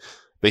 I mean,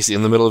 basically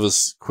in the middle of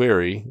his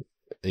query,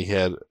 he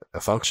had a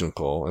function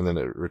call, and then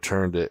it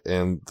returned it,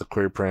 and the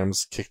query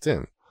params kicked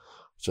in,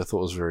 which I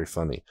thought was very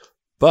funny.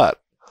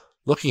 But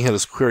looking at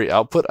his query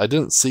output, I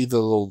didn't see the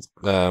little,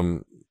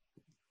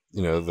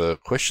 the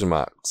question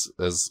marks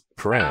as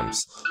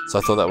params. So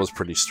I thought that was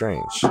pretty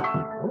strange.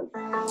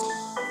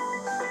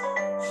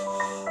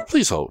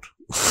 Please hold.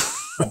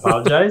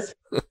 Apologize.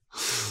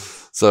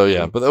 So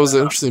yeah, but that was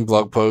an interesting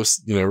blog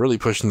post, really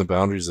pushing the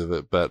boundaries of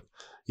it. But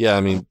yeah,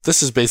 I mean,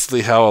 this is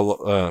basically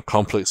how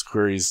complex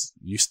queries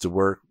used to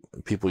work.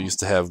 People used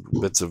to have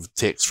bits of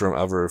text from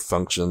other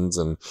functions,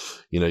 and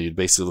you'd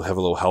basically have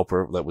a little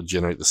helper that would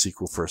generate the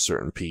SQL for a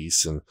certain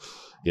piece. And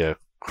yeah,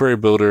 Query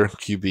Builder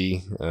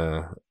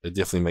QB, it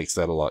definitely makes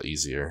that a lot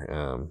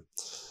easier,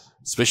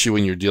 especially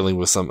when you're dealing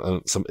with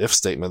some if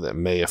statement that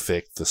may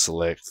affect the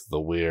select, the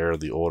where,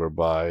 the order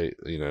by,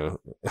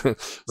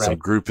 some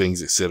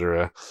groupings,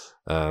 etc.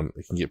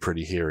 It can get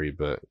pretty hairy,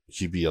 but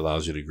QB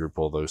allows you to group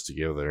all those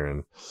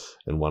together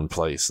in one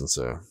place, and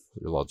so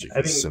your logic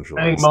is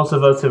centralized. I think most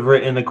of us have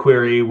written a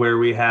query where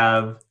we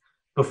have,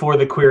 before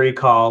the query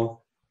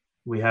call,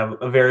 we have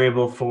a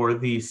variable for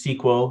the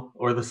SQL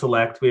or the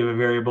select. We have a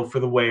variable for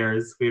the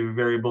wheres. We have a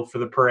variable for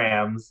the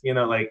params.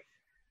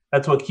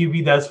 That's what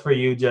QB does for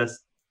you,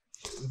 just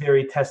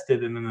very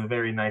tested and in a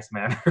very nice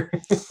manner.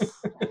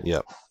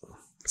 Yep.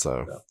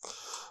 So.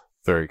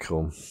 Very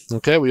cool.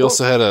 Okay, we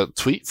also had a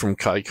tweet from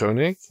Kai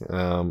Koenig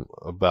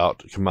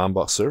about Command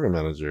Box Server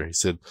Manager. He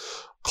said,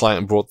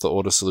 client brought the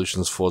Order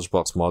Solutions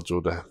ForgeBox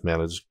module to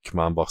manage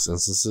Command Box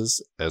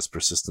instances as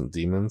persistent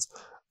daemons.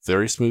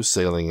 Very smooth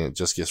sailing, and it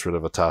just gets rid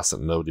of a task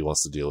that nobody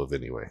wants to deal with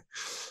anyway.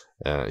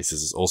 He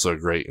says it's also a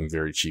great and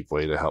very cheap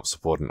way to help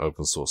support an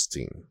open source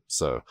team.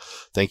 So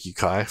thank you,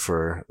 Kai,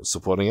 for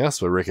supporting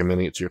us. We're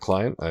recommending it to your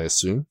client, I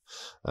assume.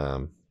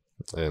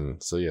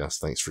 And so, yes,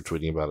 thanks for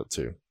tweeting about it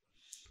too.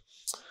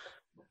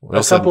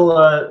 A couple,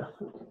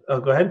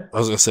 go ahead. I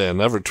was going to say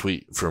another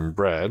tweet from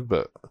Brad,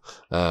 but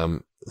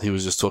he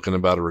was just talking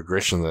about a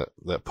regression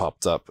that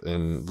popped up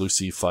in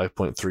Lucy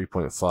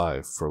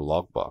 5.3.5 for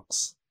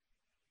Logbox.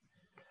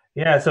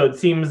 Yeah, so it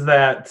seems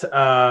that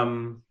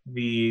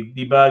the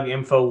debug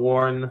info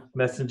warn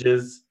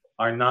messages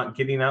are not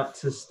getting out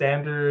to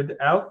standard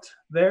out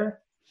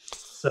there.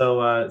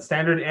 So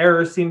standard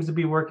error seems to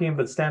be working,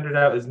 but standard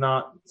out is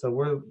not. So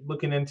we're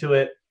looking into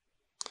it,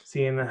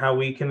 seeing how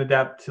we can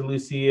adapt to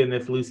Lucy and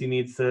if Lucy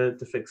needs to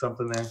fix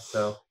something there.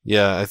 So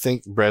yeah, I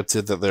think Brad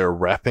said that they're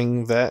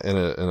wrapping that in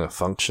a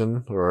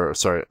function, or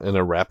sorry, in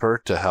a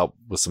wrapper to help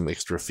with some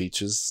extra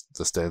features,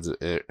 the standard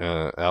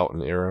out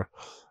and error.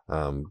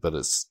 But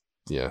it's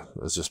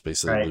just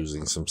basically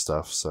losing some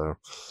stuff. So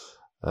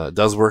it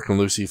does work in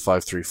Lucy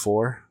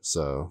 5.3.4.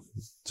 So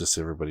just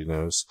so everybody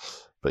knows.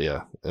 But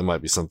yeah, it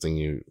might be something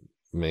you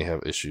may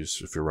have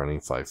issues if you're running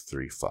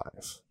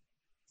 5.3.5.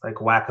 Like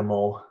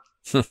whack-a-mole.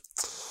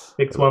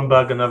 Fix one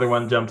bug, another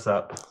one jumps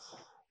up.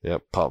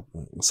 Yep,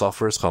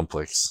 software is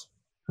complex.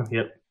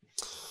 Yep.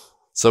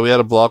 So we had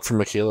a blog from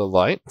Michaela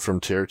Light from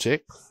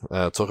TerraTech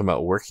talking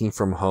about working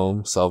from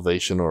home,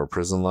 salvation, or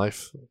prison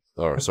life.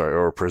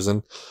 Or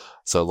prison.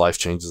 So life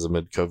changes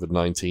amid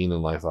COVID-19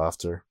 and life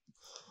after.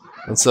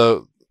 And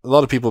so a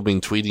lot of people have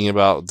been tweeting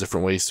about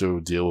different ways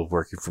to deal with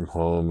working from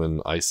home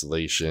and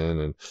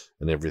isolation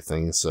and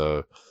everything.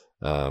 So,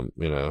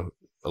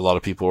 a lot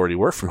of people already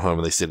work from home,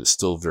 and they said it's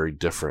still very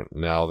different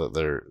now that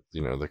they're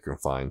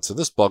confined. So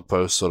this blog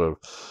post sort of,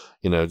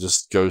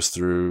 just goes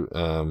through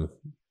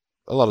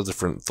a lot of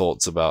different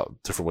thoughts about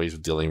different ways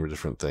of dealing with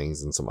different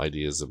things and some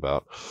ideas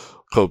about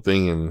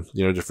coping and,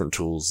 different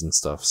tools and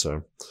stuff.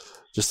 So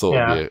just thought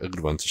it would be a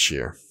good one to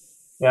share.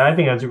 Yeah, I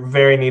think that's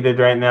very needed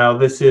right now.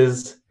 This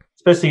is,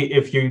 especially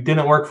if you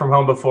didn't work from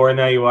home before and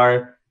now you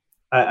are.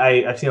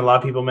 I've seen a lot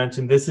of people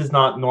mention this is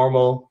not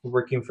normal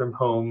working from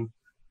home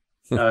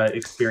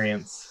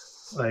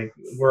experience. Like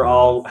we're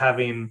all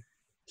having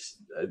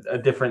a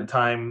different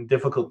time,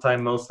 difficult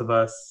time, most of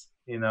us,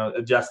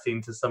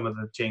 adjusting to some of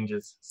the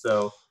changes.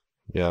 So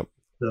yeah.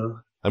 So,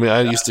 I mean,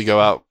 I used to go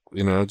out,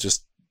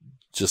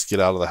 just get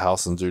out of the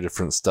house and do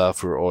different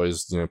stuff. We were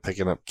always,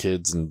 picking up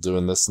kids and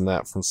doing this and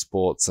that from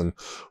sports, and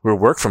we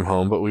work from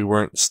home, but we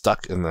weren't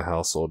stuck in the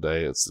house all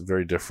day. It's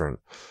very different.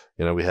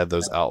 We had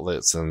those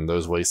outlets and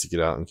those ways to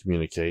get out and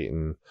communicate,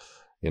 and,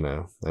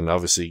 and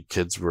obviously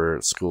kids were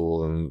at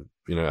school and,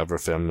 other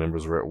family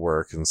members were at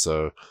work. And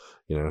so,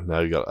 now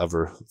you got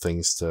other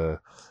things to,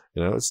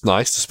 it's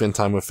nice to spend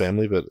time with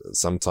family, but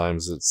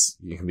sometimes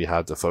it can be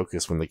hard to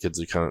focus when the kids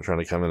are kind of trying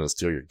to come in and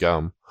steal your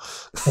gum.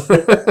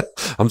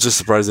 I'm just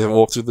surprised they haven't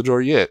walked through the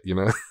door yet,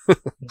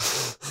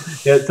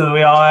 Yeah,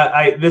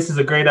 so this is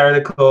a great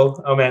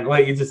article. Oh man,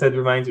 what you just said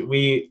reminds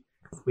me,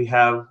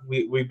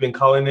 we've been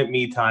calling it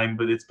me time,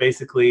 but it's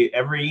basically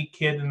every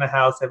kid in the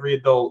house, every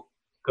adult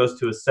goes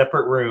to a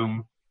separate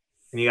room,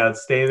 and you got to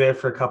stay there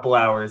for a couple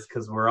hours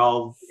because we're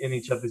all in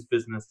each other's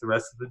business the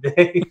rest of the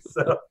day.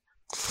 So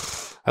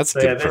that's a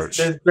good approach.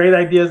 There's great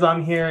ideas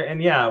on here,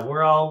 and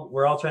we're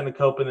all trying to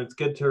cope, and it's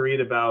good to read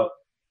about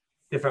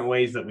different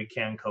ways that we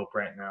can cope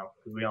right now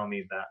because we all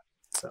need that.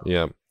 So.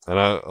 Yeah, and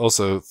I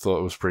also thought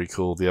it was pretty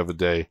cool the other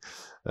day.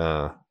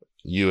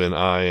 You and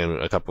I and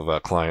a couple of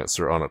our clients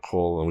were on a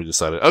call, and we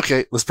decided,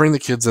 okay, let's bring the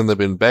kids in. They've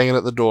been banging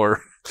at the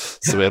door.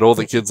 So we had all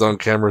the kids on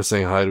camera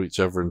saying hi to each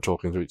other and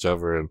talking to each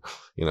other. And,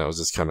 it was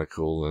just kind of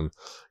cool. And,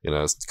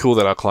 it's cool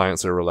that our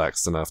clients are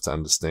relaxed enough to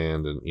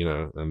understand and,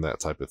 and that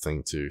type of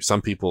thing too.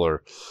 Some people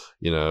are,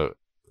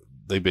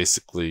 they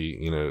basically,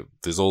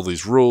 there's all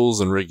these rules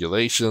and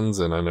regulations.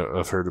 And I know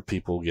I've heard of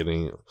people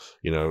getting,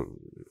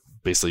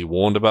 basically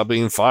warned about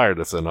being fired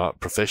if they're not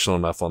professional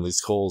enough on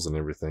these calls and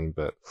everything.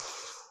 But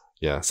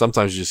yeah,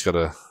 sometimes you just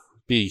gotta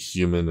be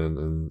human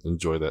and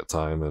enjoy that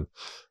time. And,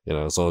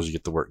 as long as you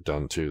get the work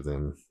done too,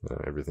 then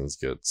everything's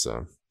good.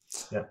 So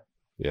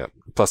yeah.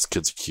 Plus the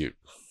kids are cute.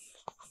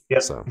 Yeah.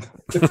 So,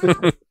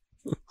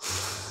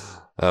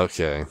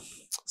 okay.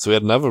 So we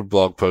had another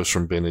blog post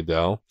from Benny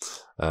Dell,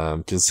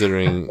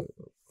 considering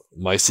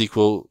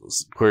MySQL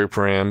query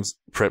params,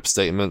 prep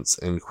statements,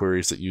 and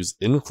queries that use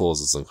in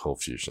clauses in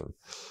ColdFusion.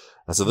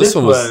 And so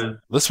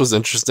this was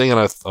interesting, and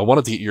I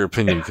wanted to get your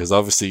opinion because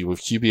obviously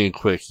with QB and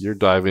Quick, you're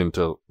diving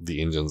into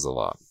the engines a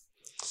lot.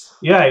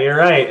 Yeah, you're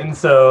right. And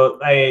so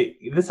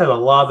this has a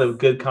lot of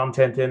good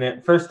content in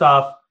it. First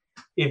off,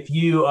 if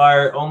you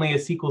are only a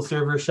SQL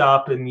Server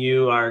shop and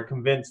you are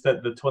convinced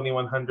that the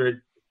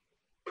 2100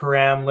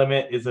 param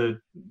limit is a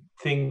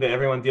thing that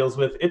everyone deals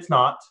with, it's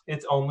not.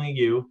 It's only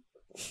you.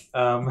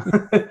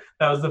 That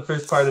was the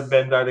first part of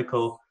Ben's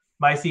article.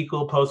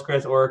 MySQL,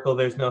 Postgres, Oracle,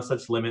 there's no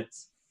such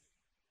limits.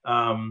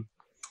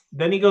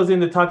 Then he goes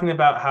into talking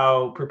about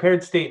how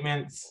prepared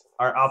statements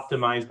are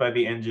optimized by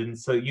the engine.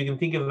 So you can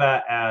think of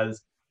that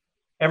as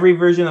every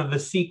version of the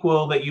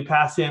SQL that you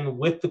pass in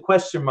with the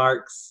question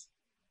marks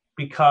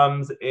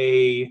becomes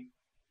a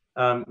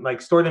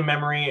like stored in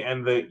memory,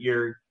 and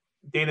your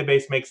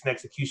database makes an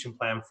execution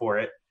plan for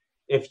it.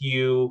 If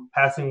you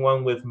passing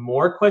one with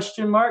more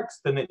question marks,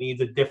 then it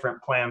needs a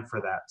different plan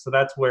for that. So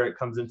that's where it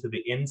comes into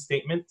the in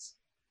statements.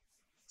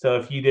 So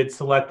if you did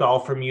select all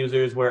from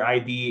users where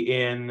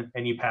ID in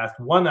and you passed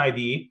one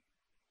ID,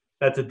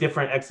 that's a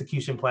different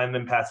execution plan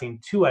than passing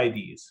two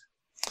IDs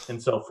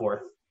and so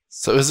forth.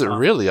 So is it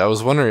really? I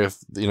was wondering if,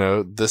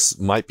 this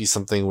might be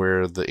something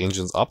where the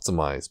engine's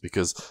optimized,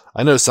 because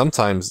I know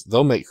sometimes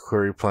they'll make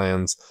query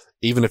plans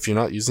even if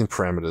you're not using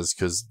parameters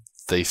because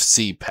they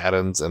see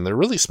patterns and they're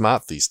really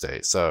smart these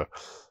days. So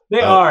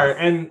they are,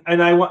 and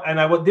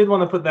I did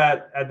want to put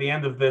that at the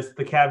end of this,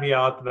 the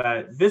caveat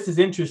that this is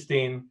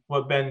interesting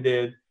what Ben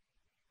did.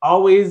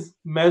 Always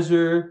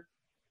measure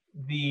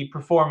the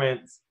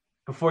performance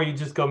before you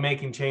just go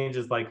making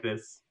changes like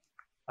this.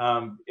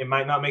 It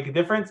might not make a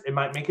difference. It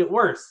might make it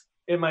worse.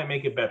 It might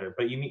make it better.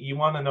 But you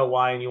want to know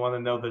why, and you want to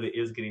know that it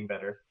is getting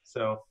better.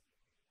 So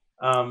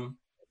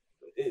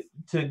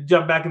to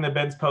jump back into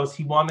Ben's post,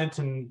 he wanted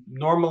to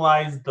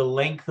normalize the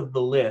length of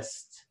the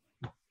list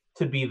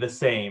to be the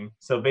same.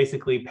 So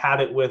basically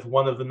pad it with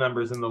one of the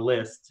numbers in the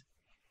list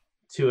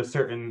to a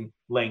certain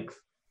length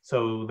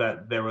so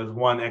that there was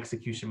one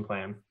execution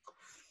plan.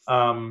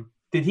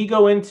 Did he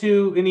go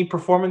into any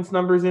performance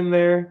numbers in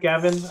there,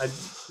 Gavin? I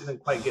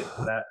didn't quite get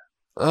to that.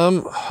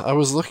 I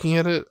was looking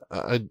at it.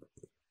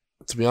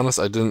 To be honest,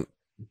 I didn't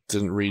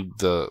read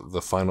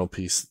the final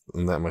piece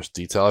in that much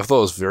detail. I thought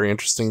it was very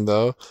interesting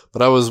though.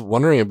 But I was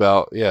wondering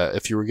about,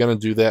 if you were going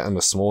to do that in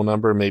a small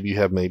number, maybe you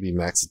have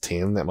max of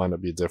 10. That might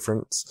not be a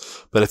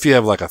difference. But if you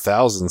have like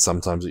 1,000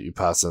 sometimes that you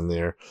pass in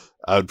there,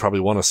 I would probably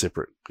want a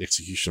separate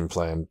execution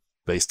plan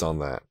based on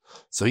that.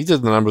 So he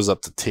did the numbers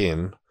up to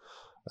 10.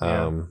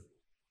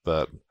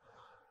 But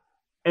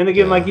and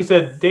again, like you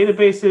said,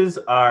 databases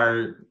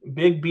are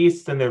big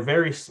beasts and they're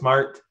very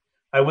smart.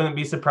 I wouldn't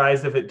be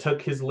surprised if it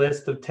took his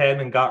list of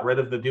 10 and got rid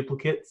of the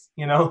duplicates.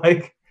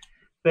 Like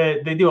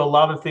they do a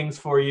lot of things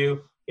for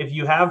you. If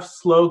you have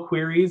slow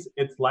queries,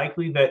 it's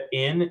likely that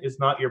in is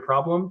not your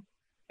problem,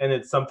 and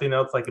it's something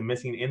else like a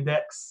missing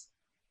index,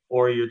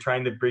 or you're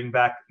trying to bring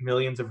back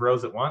millions of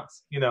rows at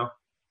once.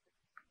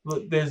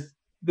 Look, this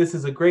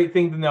is a great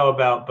thing to know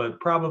about, but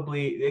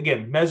probably,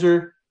 again,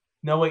 measure,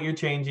 know what you're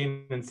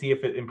changing, and see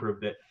if it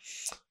improved it.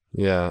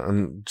 Yeah,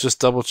 and just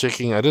double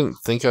checking, I didn't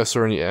think I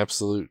saw any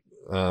absolute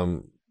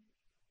stats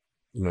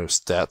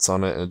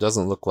on it, and it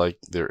doesn't look like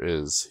there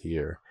is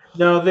here.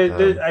 No,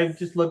 I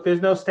just looked.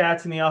 There's no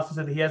stats, and he also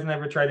said that he hasn't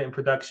ever tried it in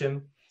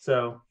production.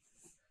 So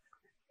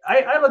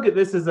I look at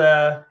this as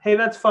hey,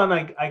 that's fun.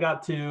 I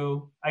got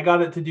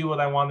it to do what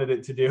I wanted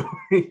it to do,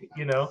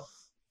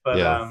 But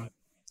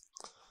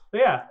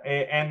yeah,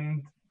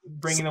 and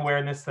bringing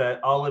awareness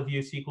that all of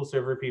you SQL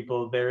Server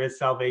people, there is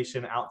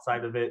salvation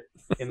outside of it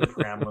in the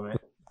param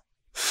limit.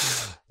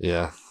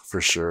 Yeah,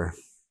 for sure.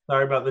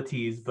 Sorry about the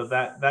tease, but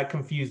that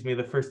confused me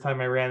the first time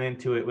I ran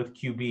into it with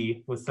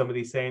QB, with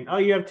somebody saying, "Oh,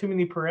 you have too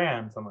many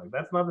params." I'm like,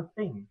 that's not a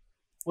thing.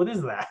 What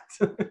is that?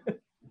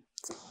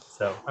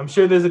 So I'm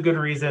sure there's a good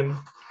reason.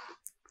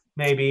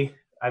 Maybe.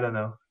 I don't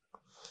know.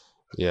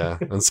 Yeah,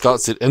 and Scott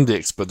said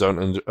index, but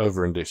don't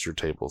over-index your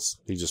tables.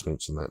 He just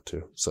mentioned that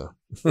too. So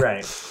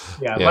right,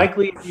 yeah.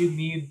 Likely if you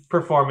need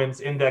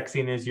performance,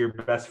 indexing is your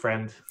best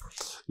friend.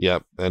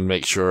 Yep, and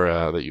make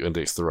sure that you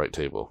index the right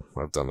table.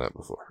 I've done that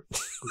before.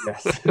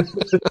 Yes.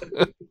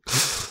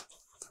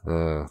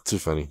 Too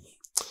funny.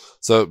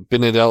 So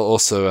Ben Adel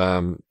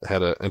also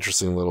had an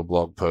interesting little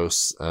blog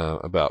post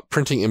about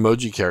printing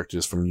emoji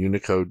characters from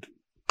Unicode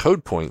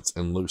code points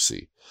in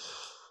Lucy.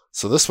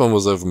 So this one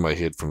was over my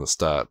head from the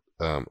start.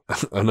 I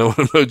know what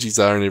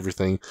emojis are and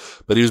everything,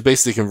 but he was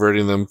basically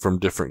converting them from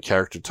different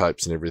character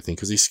types and everything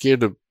because he's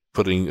scared of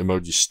putting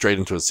emojis straight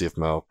into a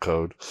CFML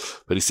code.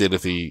 But he said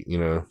if he,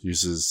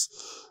 uses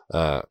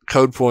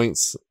code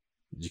points,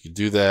 you could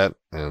do that.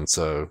 And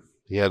so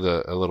he had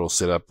a little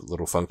setup, a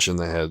little function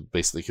that had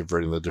basically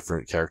converting the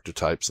different character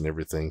types and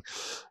everything.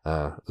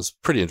 It was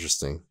pretty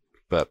interesting.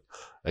 But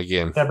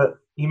again, yeah, but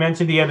he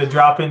mentioned he had to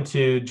drop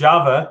into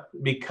Java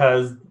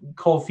because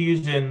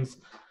ColdFusion's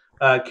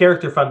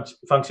character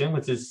function,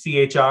 which is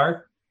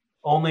CHR,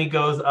 only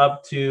goes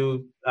up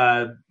to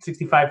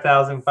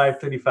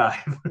 65,535.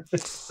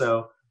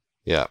 So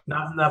yeah,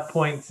 not enough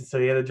points. So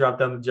you had to drop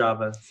down to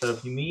Java. So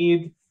if you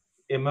need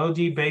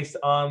emoji based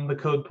on the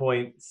code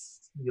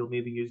points, you'll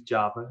need to use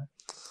Java.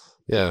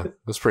 Yeah,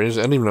 that's pretty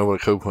interesting. I didn't even know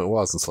what a code point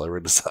was until I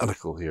read this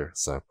article here.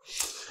 So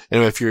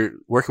anyway, if you're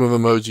working with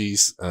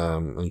emojis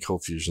in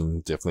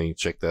ColdFusion, definitely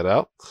check that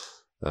out.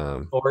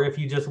 Or if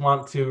you just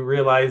want to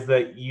realize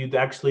that you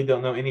actually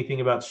don't know anything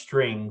about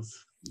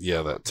strings.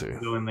 Yeah, that too.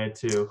 Go in there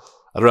too.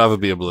 I'd rather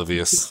be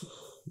oblivious.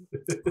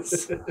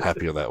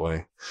 Happier that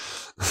way.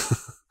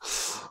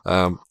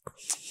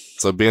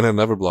 So Ben had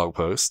another blog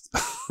post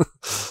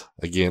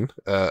again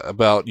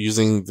about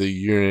using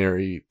the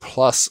unary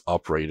plus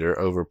operator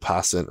over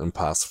passInt and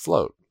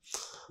passFloat.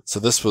 So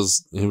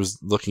he was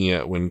looking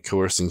at when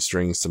coercing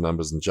strings to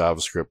numbers in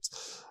JavaScript,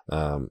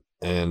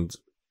 and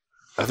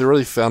I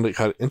really found it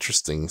kind of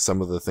interesting,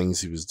 some of the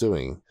things he was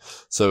doing.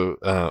 So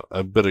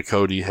a bit of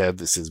code he had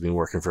that says been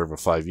working for over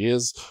 5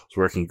 years, was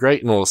working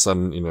great, and all of a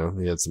sudden,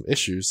 he had some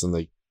issues, and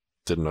they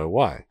didn't know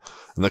why.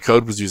 And the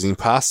code was using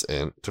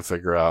parseInt to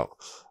figure out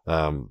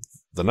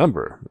the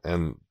number.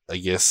 And I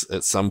guess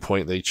at some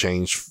point they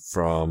changed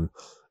from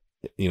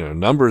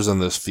numbers in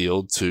this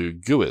field to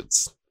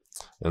GUIDs.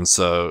 And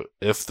so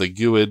if the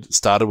GUID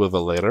started with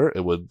a letter,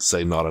 it would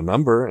say not a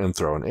number and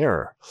throw an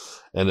error.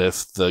 And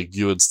if the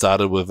GUID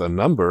started with a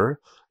number,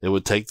 it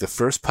would take the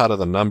first part of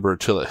the number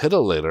till it hit a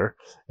letter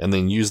and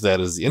then use that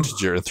as the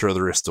integer and throw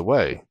the rest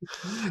away.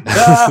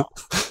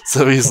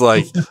 So he's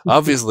like,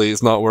 obviously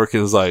it's not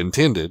working as I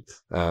intended.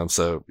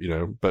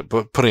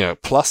 But putting a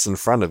plus in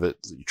front of it,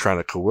 trying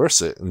to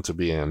coerce it into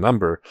being a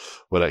number,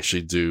 would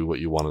actually do what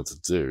you wanted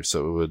to do.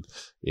 So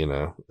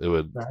it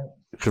would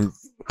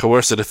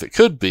coerce it if it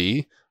could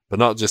be, but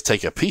not just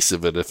take a piece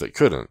of it if it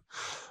couldn't.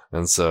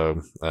 And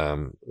so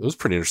it was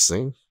pretty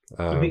interesting.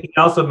 I think he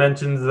also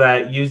mentions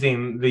that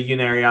using the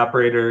unary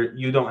operator,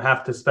 you don't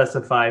have to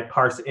specify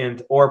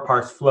parseInt or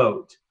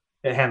parsefloat.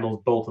 It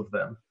handles both of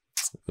them.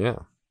 Yeah.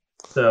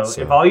 So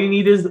if all you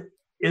need is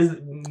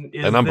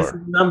a number. This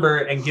number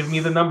and give me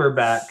the number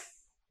back,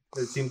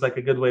 it seems like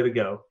a good way to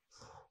go.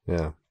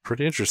 Yeah,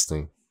 pretty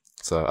interesting.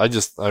 So I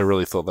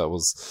really thought that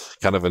was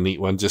kind of a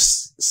neat one,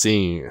 just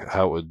seeing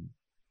how it would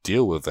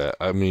deal with that.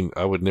 I mean,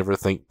 I would never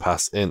think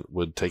parseInt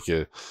would take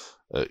you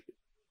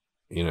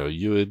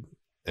would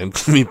and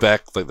give me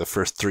back like the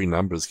first 3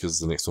 numbers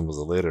because the next one was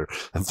a letter,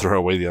 and throw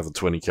away the other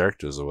 20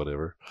 characters or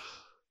whatever.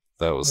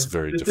 That was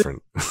very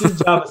different. This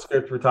is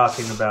JavaScript we're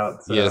talking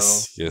about. So,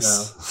 yes.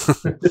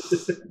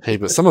 Hey,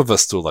 but some of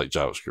us still like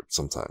JavaScript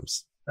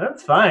sometimes.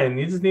 That's fine.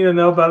 You just need to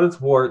know about its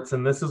warts,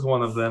 and this is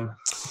one of them.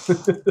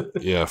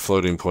 Yeah,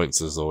 floating points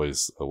is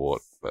always a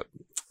wart. But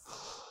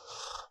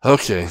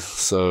okay,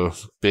 so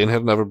Ben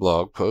had another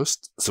blog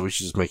post, so we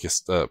should just make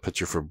a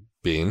picture for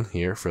Ben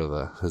here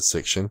for his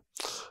section.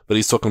 But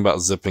he's talking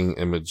about zipping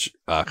image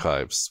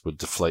archives with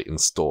deflate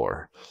and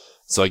store.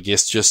 So I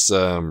guess just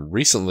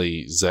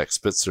recently, Zach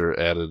Spitzer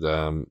added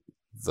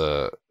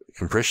the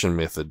compression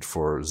method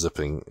for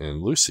zipping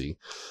in Lucy.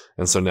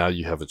 And so now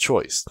you have a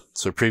choice.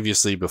 So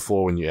previously,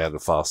 before, when you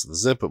added files to the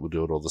zip, it would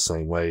do it all the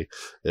same way.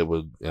 It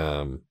would,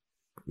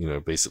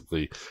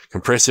 basically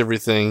compress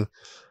everything.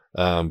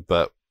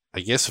 But I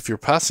guess if you're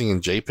passing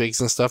in JPEGs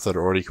and stuff that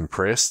are already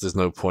compressed, there's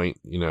no point,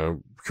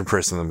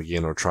 compressing them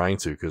again or trying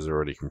to, because they're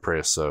already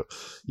compressed. So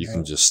you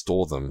can just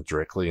store them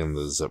directly in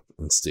the zip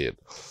instead.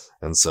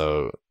 And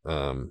so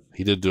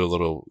he did do a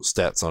little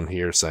stats on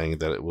here saying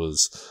that it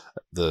was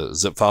the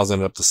zip files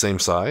ended up the same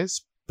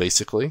size,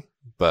 basically,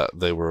 but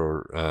they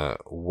were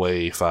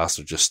way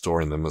faster just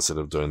storing them instead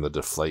of doing the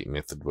deflate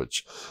method,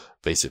 which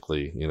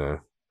basically,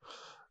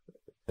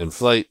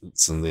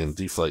 inflates and then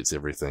deflates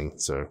everything.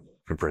 So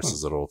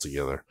compresses it all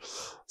together.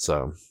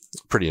 So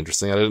pretty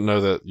interesting. I didn't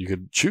know that you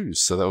could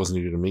choose. So that was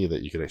new to me,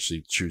 that you could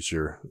actually choose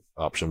your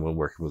option when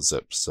working with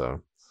zips.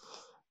 So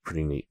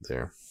pretty neat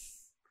there.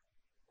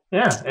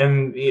 Yeah,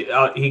 and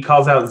he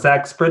calls out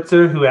Zach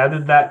Spitzer, who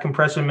added that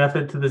compression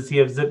method to the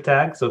ZF zip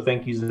tag. So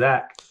thank you,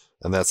 Zach.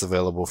 And that's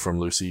available from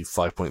Lucy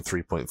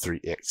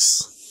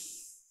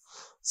 5.3.3x.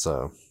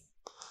 So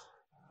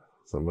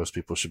most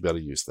people should be able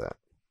to use that.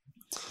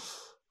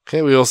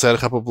 Okay, we also had a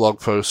couple of blog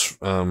posts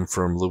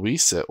from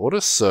Luis at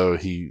Otis. So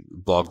he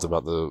blogged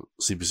about the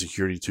CP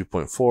Security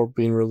 2.4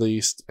 being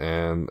released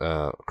and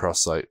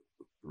cross-site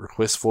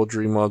request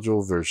forgery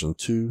module version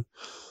 2.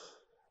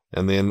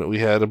 And then we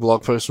had a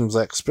blog post from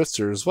Zach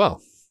Spitzer as well.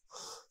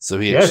 So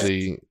he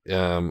actually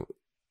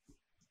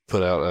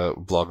put out a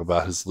blog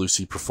about his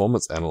Lucy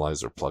Performance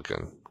Analyzer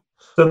plugin.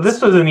 So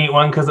this was a neat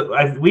one because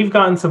we've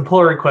gotten some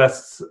pull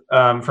requests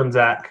from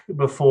Zach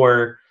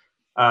before,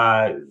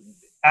 adding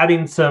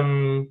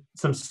fixing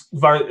some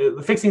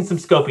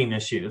scoping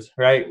issues,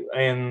 right?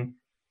 In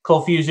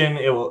ColdFusion,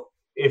 it will,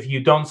 if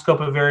you don't scope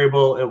a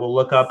variable, it will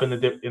look up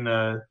in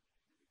a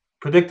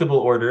predictable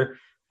order.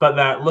 But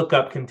that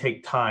lookup can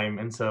take time.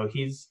 And so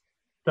he's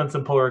done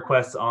some pull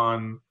requests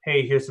on,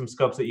 hey, here's some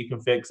scopes that you can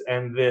fix.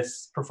 And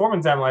this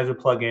Performance Analyzer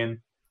plugin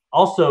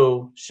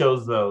also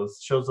shows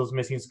those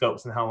missing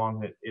scopes and how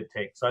long it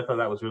takes. So I thought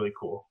that was really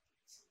cool.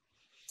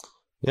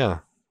 Yeah,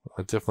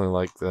 I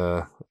definitely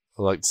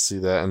like to see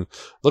that. And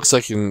looks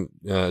like you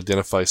can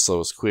identify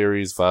slowest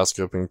queries, file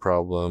scoping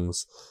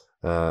problems.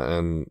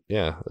 And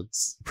yeah,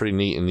 it's pretty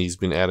neat. And he's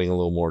been adding a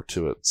little more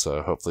to it.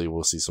 So hopefully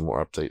we'll see some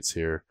more updates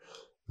here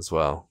as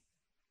well.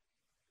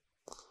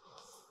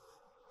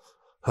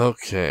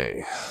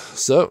 Okay,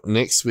 so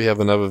next we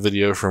have another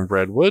video from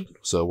Brad Wood.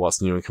 So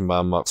what's new in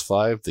CommandBox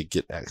 5? The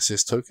Git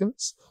access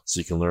tokens. So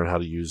you can learn how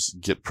to use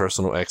Git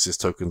personal access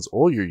tokens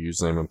or your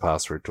username and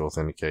password to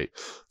authenticate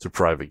to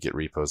private Git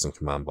repos in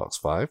CommandBox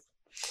 5.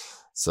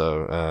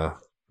 So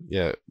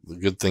yeah, the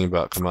good thing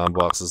about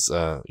CommandBox is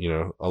a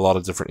lot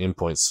of different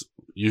endpoints.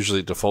 Usually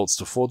it defaults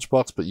to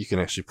ForgeBox, but you can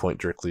actually point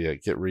directly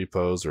at Git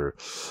repos or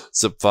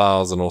zip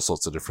files and all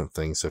sorts of different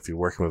things. So if you're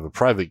working with a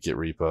private Git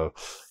repo,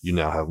 you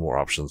now have more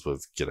options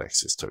with Git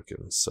access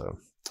tokens. So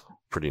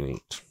pretty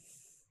neat.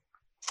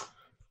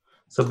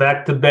 So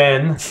back to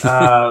Ben.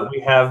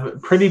 We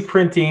have Pretty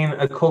printing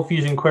a Cold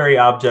Fusion query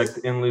object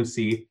in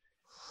Lucy.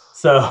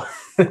 So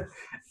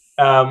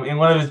in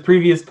one of his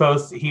previous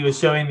posts, he was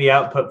showing the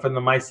output from the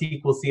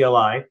MySQL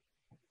CLI,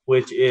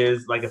 which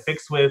is like a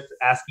fixed width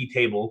ASCII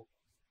table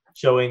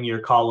showing your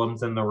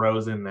columns and the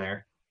rows in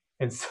there.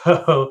 And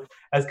so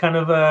as kind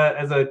of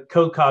as a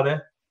code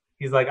kata,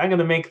 he's like, I'm going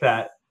to make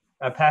that,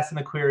 pass in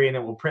a query, and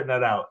it will print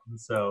that out. And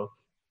so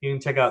you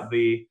can check out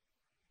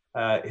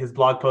his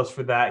blog post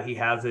for that. He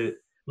has it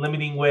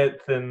limiting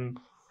width and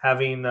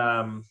having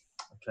I'm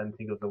trying to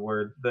think of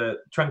the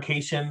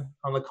truncation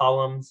on the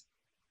columns.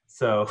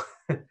 So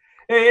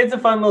it's a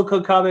fun little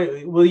code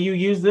kata. Will you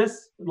use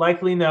this?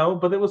 Likely no,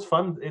 but it was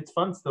fun. It's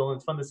fun still.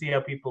 It's fun to see how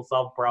people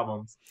solve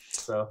problems.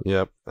 So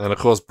yep, and of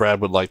course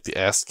Brad would like the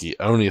ASCII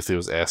only if there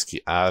was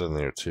ASCII odd in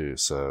there too.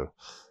 So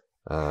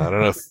I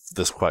don't know if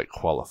this quite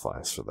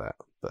qualifies for that.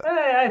 But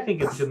I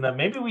think it's good enough.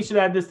 Maybe we should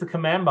add this to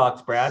command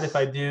box, Brad. If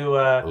I do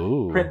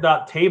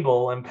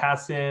print.table and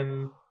pass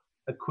in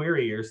a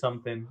query or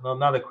something. Well,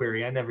 not a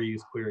query. I never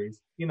use queries.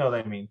 You know what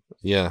I mean?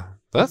 Yeah,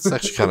 that's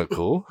actually kind of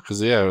cool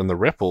because in the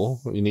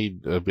REPL you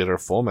need a better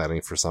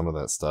formatting for some of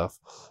that stuff.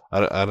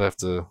 I'd have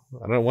to.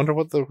 I don't wonder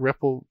what the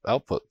REPL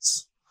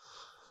outputs.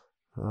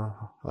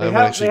 They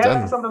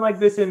have something like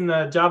this in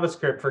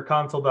JavaScript for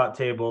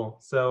console.table,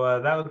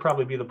 so that would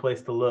probably be the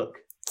place to look.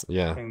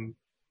 Yeah,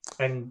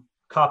 and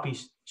copy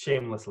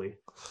shamelessly.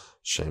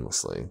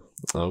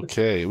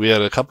 Okay, we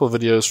had a couple of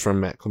videos from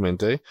Matt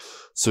Clemente.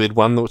 So we had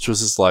one which was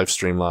his live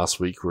stream last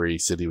week where he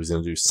said he was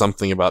going to do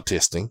something about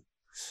testing,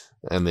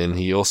 and then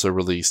he also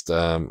released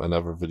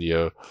another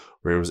video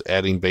where he was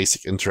adding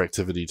basic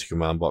interactivity to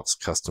command box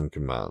custom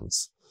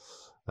commands.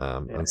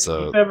 And so,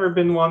 if you've ever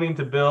been wanting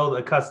to build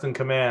a custom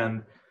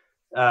command,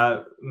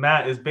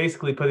 Matt is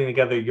basically putting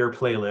together your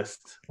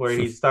playlist where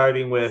he's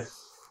starting with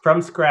from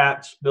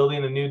scratch,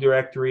 building a new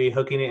directory,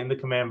 hooking it in the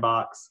command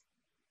box,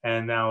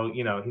 and now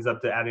he's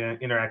up to adding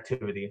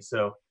interactivity.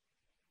 So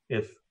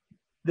it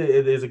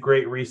is a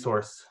great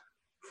resource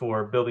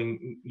for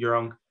building your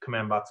own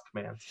command box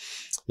commands.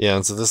 Yeah,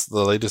 and so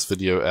the latest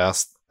video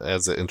adds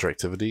the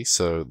interactivity.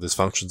 So there's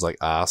functions like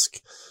ask,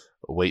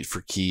 wait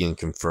for key, and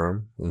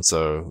confirm, and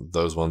so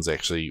those ones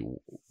actually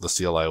the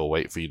CLI will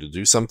wait for you to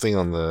do something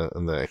on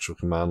the actual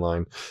command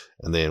line,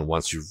 and then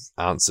once you've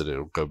answered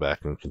it'll go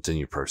back and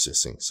continue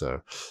processing.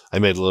 So I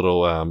made a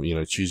little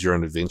choose your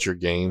own adventure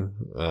game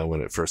when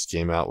it first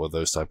came out with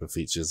those type of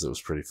features. It was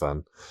pretty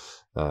fun.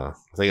 I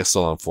think it's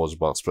still on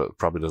ForgeBox, but it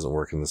probably doesn't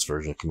work in this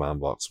version of command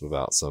box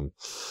without some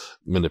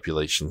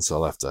manipulation, so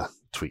I'll have to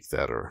tweak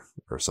that or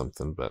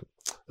something. But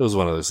it was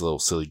one of those little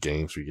silly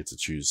games where you get to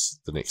choose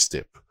the next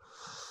step.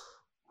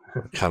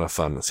 Kind of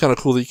fun. It's kind of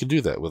cool that you can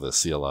do that with a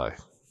CLI.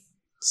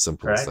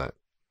 Simple as that.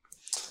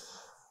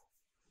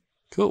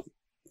 Cool.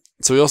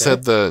 So we also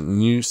had the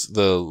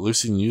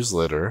Lucy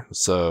newsletter.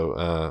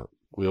 So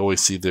we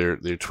always see their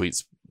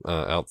tweets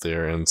out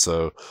there, and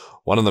so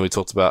one of them we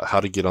talked about how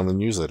to get on the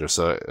newsletter.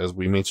 So as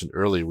we mentioned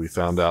earlier, we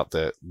found out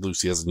that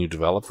Lucy has a new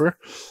developer,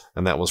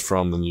 and that was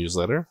from the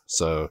newsletter.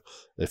 So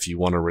if you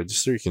want to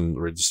register, you can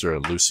register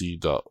at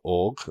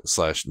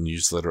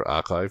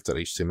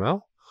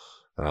lucy.org/newsletterarchive.html.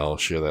 I'll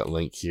share that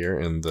link here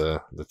in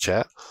the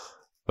chat.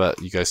 But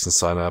you guys can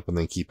sign up and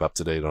then keep up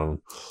to date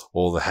on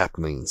all the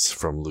happenings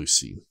from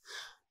Lucy.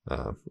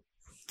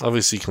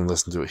 Obviously, you can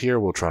listen to it here.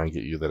 We'll try and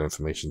get you that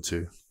information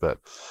too. But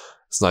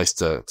it's nice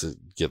to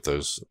get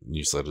those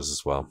newsletters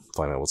as well.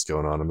 Find out what's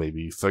going on and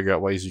maybe figure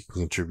out ways you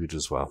can contribute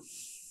as well.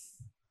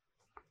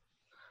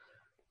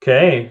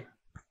 Okay.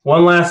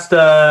 One last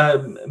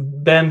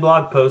Ben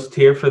blog post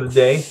here for the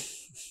day.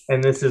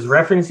 And this is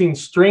referencing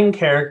string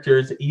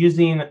characters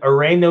using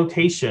array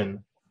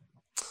notation.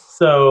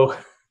 So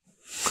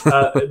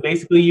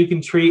basically, you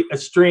can treat a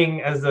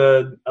string as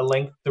a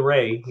length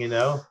array,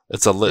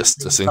 It's a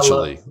list,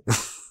 essentially.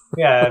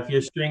 Yeah, if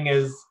your string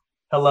is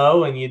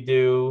hello and you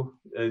do,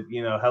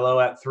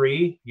 hello at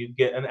 3, you'd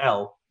get an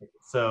L.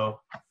 So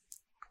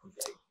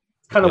it's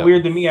kind of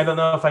weird to me. I don't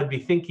know if I'd be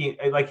thinking,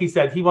 like he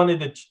said, he wanted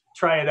to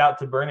try it out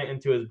to burn it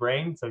into his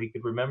brain so he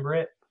could remember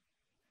it.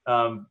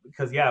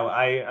 Because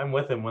I'm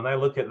with him. When I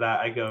look at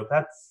that, I go,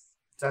 that's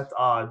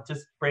odd.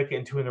 Just break it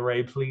into an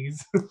array,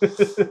 please.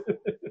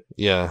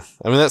 Yeah,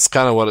 I mean that's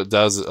kind of what it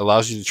does. It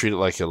allows you to treat it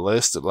like a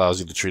list. It allows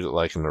you to treat it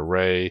like an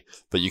array,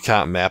 but you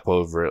can't map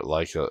over it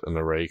like an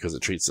array because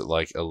it treats it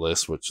like a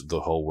list, which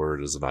the whole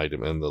word is an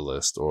item in the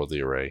list or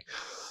the array.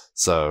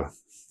 So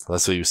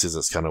that's what he says.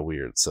 It's kind of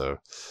weird. So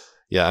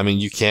yeah, I mean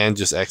you can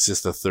just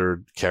access the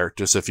third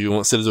character. So if you want,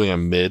 instead of doing a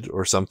mid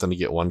or something to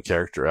get one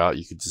character out,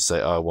 you could just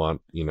say, I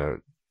want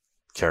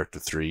character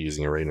 3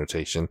 using array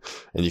notation,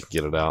 and you can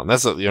get it out. And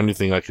that's the only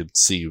thing I could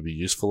see would be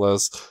useful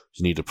as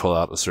you need to pull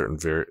out a certain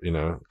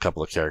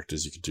couple of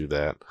characters. You could do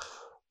that,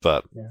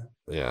 but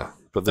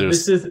but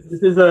there's this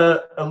is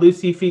a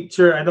Lucy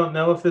feature. I don't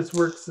know if this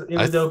works in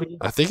Adobe.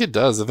 I think it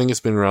does. I think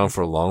it's been around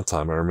for a long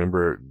time. I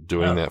remember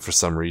doing that for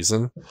some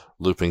reason,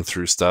 looping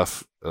through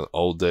stuff,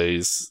 old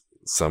days,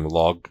 some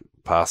log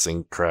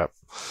passing crap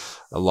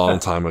a long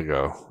time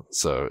ago.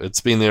 So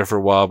it's been there for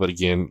a while, but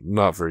again,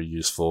 not very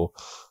useful,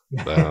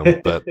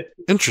 but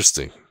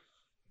interesting.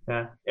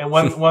 Yeah, and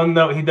one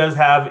note he does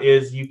have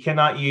is you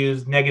cannot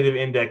use negative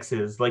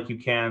indexes like you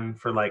can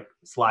for like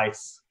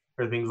slice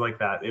or things like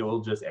that. It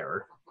will just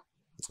error.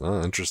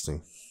 Oh,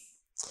 interesting.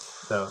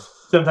 So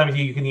sometimes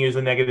you can use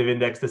a negative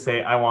index to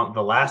say I want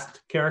the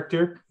last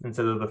character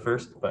instead of the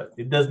first, but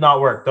it does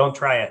not work. Don't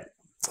try it.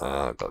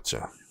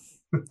 Gotcha.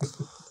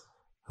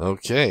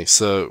 Okay,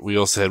 so we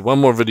also had one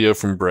more video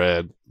from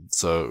Brad.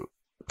 So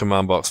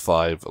Command Box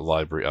 5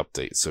 library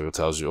update. So it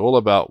tells you all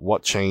about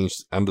what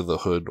changed under the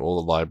hood, all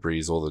the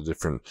libraries, all the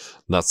different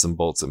nuts and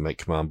bolts that make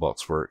Command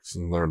Box work.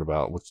 And learn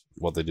about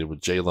what they did with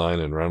J-Line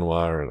and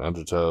Runwire and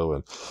Undertow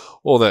and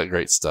all that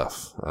great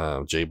stuff.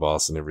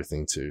 JBoss and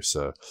everything too.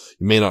 So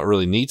you may not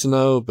really need to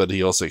know, but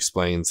he also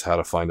explains how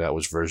to find out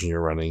which version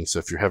you're running. So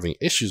if you're having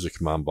issues with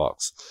Command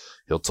Box,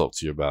 he'll talk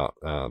to you about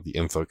the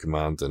info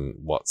command and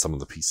what some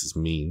of the pieces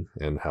mean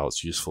and how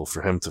it's useful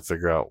for him to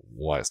figure out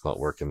why it's not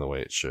working the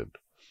way it should.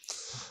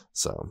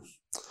 So,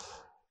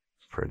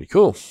 pretty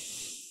cool.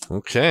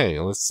 Okay,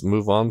 let's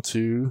move on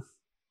to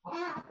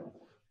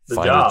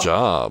find a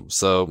job.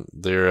 So,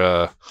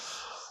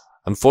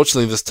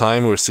 unfortunately, this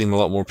time we're seeing a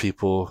lot more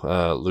people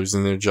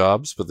losing their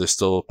jobs, but there's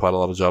still quite a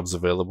lot of jobs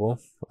available.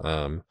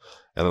 And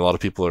a lot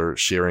of people are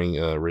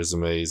sharing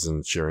resumes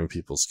and sharing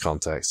people's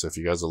contacts. So, if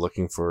you guys are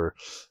looking for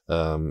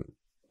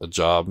a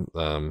job,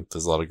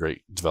 there's a lot of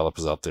great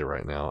developers out there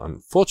right now.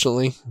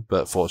 Unfortunately,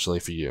 but fortunately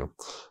for you,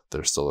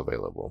 they're still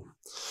available.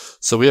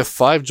 So we have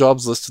 5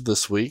 jobs listed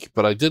this week,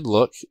 but I did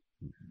look.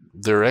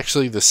 They're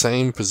actually the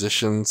same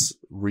positions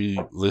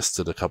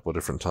relisted a couple of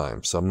different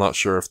times. So I'm not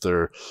sure if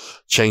they're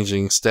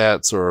changing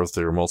stats or if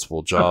they're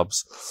multiple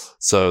jobs.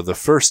 So the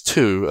first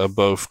 2 are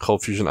both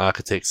Cold Fusion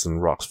Architects in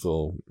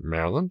Roxville,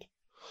 Maryland.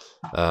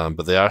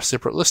 But they are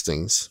separate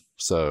listings.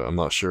 So I'm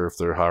not sure if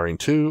they're hiring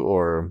 2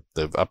 or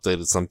they've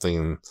updated something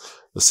and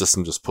the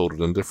system just pulled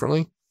it in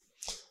differently.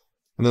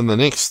 And then the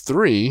next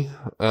 3,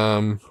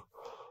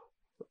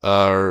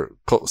 are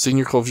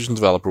senior Cold Fusion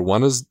developer.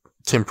 One is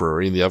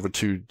temporary, and the other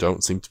 2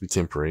 don't seem to be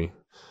temporary,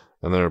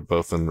 and they're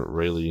both in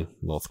Raleigh,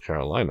 North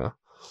Carolina.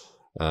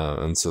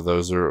 And so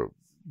those are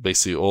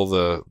basically all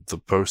the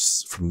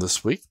posts from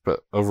this week.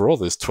 But overall,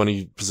 there's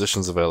 20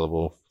 positions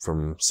available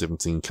from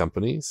 17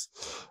 companies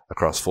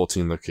across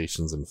 14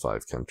 locations in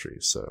 5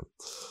 countries. So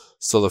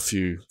still a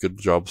few good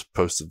jobs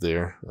posted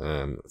there.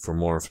 And for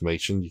more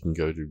information, you can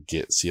go to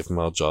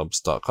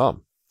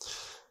getcfmljobs.com.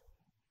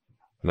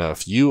 Now,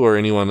 if you or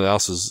anyone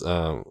else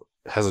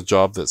has a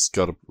job that's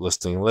got a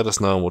listing, let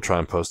us know and we'll try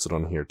and post it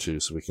on here too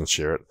so we can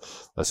share it.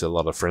 I see a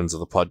lot of friends of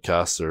the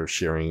podcast are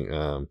sharing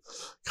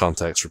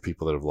contacts for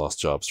people that have lost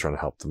jobs, trying to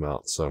help them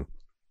out. So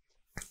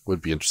would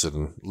be interested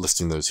in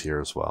listing those here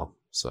as well.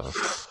 So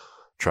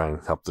try and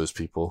help those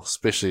people,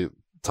 especially at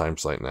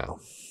times like now.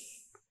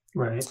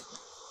 Right.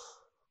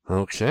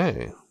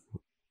 Okay.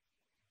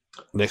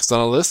 Next on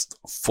our list,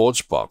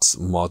 ForgeBox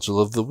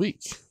Module of the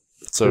Week.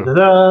 So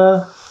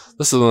Ta-da!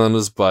 This one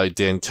is by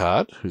Dan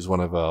Card, who's one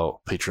of our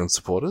Patreon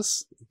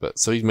supporters.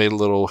 So he made a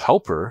little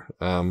helper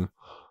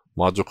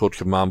module called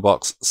Command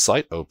Box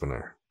Site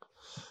Opener.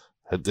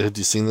 Had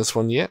you seen this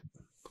one yet?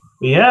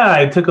 Yeah,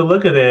 I took a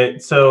look at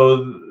it.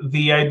 So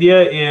the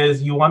idea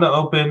is you want to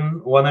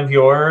open one of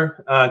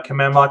your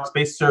Command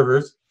Box-based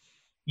servers.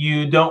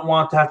 You don't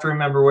want to have to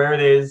remember where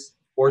it is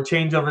or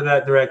change over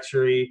that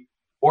directory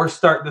or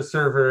start the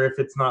server if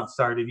it's not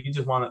started. You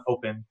just want to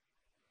open.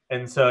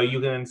 And so you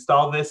can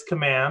install this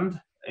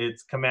command.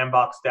 It's Command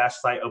Box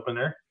 -Site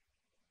Opener.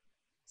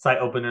 Site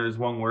Opener is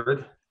one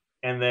word.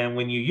 And then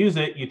when you use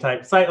it, you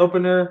type Site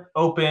Opener,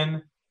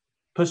 open,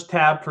 push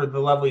tab for the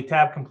lovely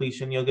tab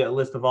completion. You'll get a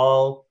list of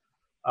all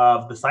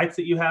of the sites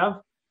that you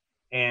have.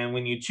 And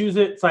when you choose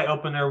it, Site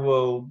Opener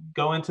will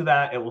go into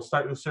that. It will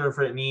start the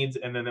server it needs,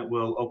 and then it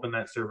will open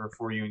that server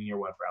for you in your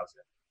web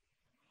browser.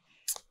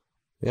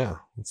 Yeah,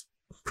 it's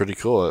pretty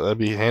cool. That'd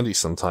be handy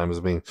sometimes.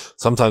 I mean,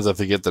 sometimes I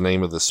forget the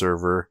name of the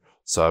server,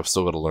 so I've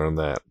still got to learn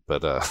that.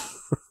 But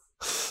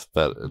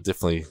but it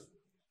definitely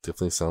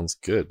sounds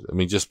good. I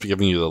mean, just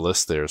giving you the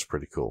list there is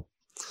pretty cool.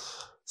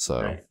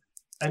 So. Right.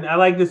 And I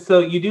like this. So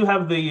you do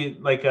have the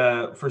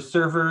for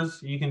servers,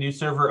 you can do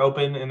server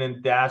open and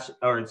then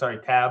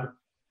tab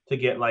to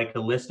get like a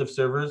list of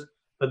servers.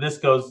 But this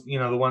goes,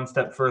 the one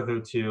step further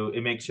to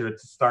it makes sure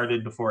it's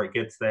started before it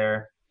gets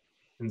there,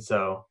 and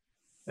so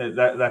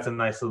that's a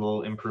nice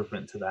little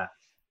improvement to that.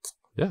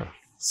 Yeah.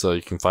 So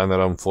you can find that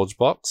on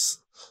ForgeBox,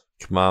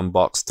 Command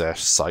Box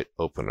 -Site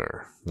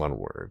Opener, one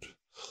word.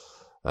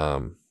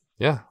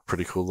 Yeah,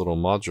 pretty cool little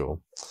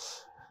module.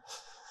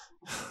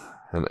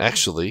 And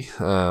actually,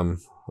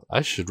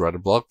 I should write a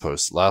blog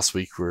post. Last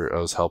week I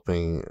was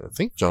helping, I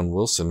think, John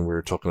Wilson. We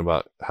were talking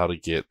about how to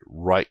get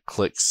right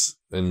clicks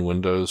in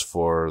Windows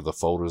for the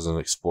folders in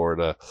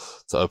Explorer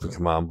to open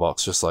Command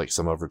Box, just like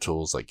some other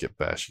tools like Git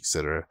Bash,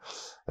 etc.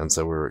 And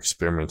so we were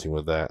experimenting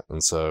with that.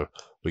 And so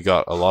we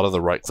got a lot of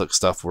the right click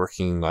stuff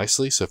working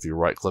nicely. So if you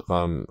right click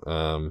on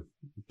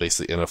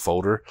basically in a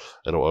folder,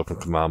 it'll open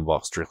command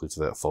box directly to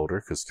that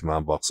folder because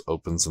command box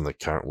opens in the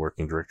current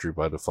working directory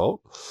by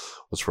default,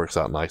 which works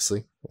out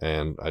nicely.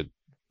 And I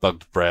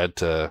bugged Brad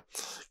to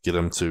get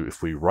him to,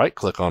 if we right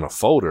click on a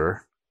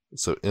folder,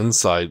 so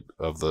inside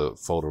of the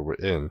folder we're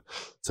in,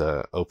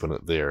 to open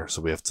it there.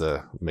 So we have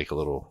to make a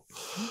little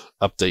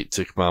update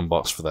to command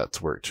box for that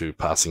to work too,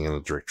 passing in a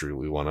directory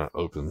we want to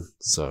open.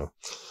 So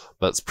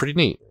that's pretty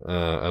neat.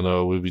 I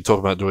know we've been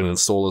talking about doing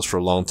installers for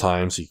a long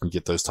time, so you can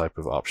get those type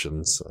of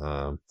options.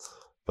 But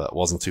it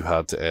wasn't too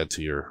hard to add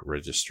to your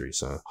registry.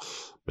 So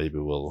maybe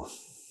we'll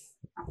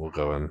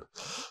go and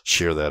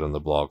share that in the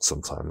blog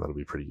sometime. That'll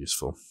be pretty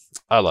useful.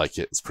 I like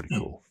it. It's pretty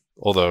cool.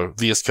 Although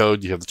VS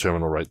Code, you have the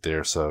terminal right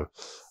there, so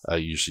I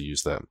usually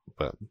use that,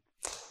 but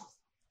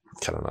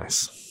kind of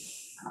nice.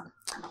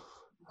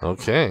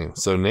 Okay,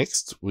 so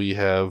next we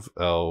have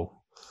our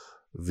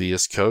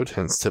VS Code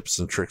hints, tips,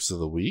 and tricks of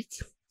the week.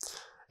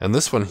 And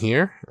this one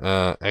here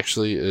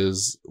actually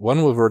is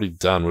one we've already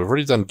done. We've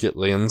already done Git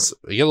Lens.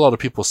 I get a lot of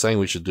people saying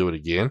we should do it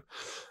again,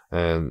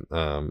 and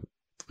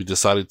we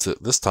decided to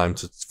this time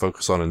to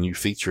focus on a new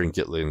feature in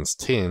Git Lens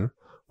 10,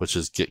 which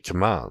is Git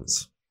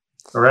commands.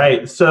 All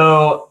right.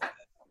 So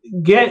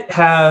Git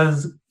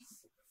has,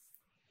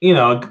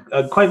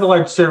 quite a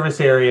large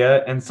service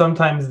area, and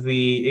sometimes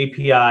the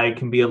API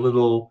can be a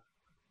little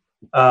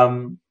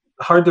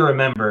hard to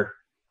remember.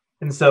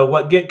 And so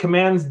what Git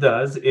commands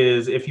does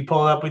is if you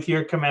pull it up with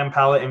your command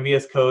palette in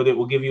VS Code, it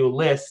will give you a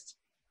list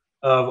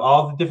of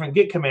all the different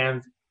Git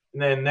commands,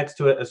 and then next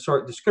to it, a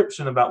short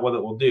description about what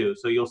it will do.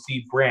 So you'll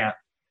see branch,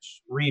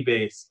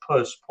 rebase,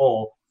 push,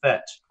 pull,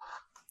 fetch.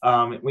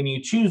 When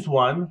you choose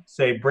one,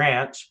 say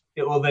branch,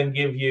 it will then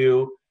give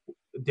you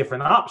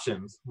different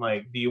options.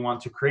 Like, do you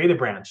want to create a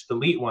branch,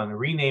 delete one,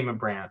 rename a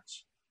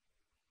branch?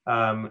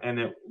 And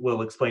it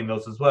will explain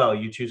those as well.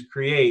 You choose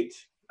create.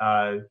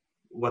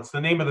 What's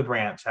the name of the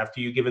branch?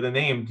 After you give it a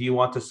name, do you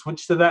want to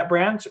switch to that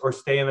branch or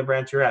stay in the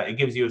branch you're at? It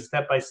gives you a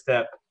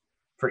step-by-step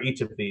for each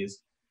of these.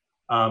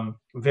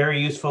 Very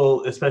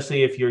useful,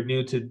 especially if you're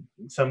new to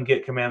some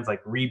Git commands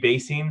like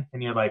rebasing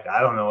and you're like,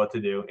 I don't know what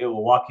to do. It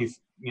will walk you,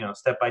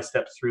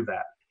 step-by-step through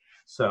that.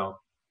 So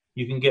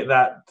you can get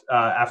that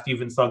after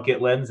you've installed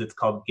Git Lens. It's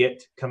called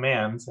Git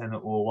commands, and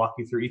it will walk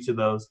you through each of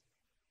those.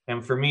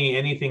 And for me,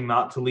 anything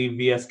not to leave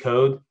VS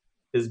Code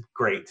is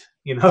great.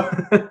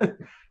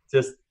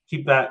 Just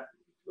keep that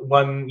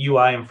one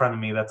UI in front of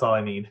me. That's all I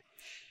need.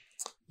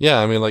 Yeah,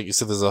 I mean, like you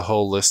said, there's a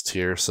whole list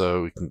here,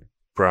 so we can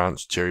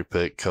branch, cherry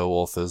pick,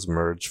 co-authors,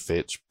 merge,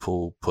 fetch,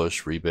 pull,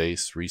 push,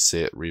 rebase,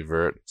 reset,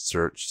 revert,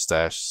 search,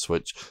 stash,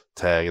 switch,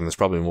 tag, and there's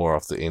probably more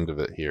off the end of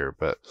it here,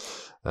 but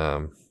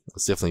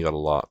it's definitely got a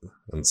lot.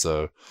 And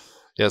so,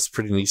 yeah, it's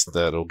pretty neat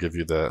that it'll give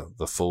you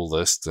the full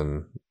list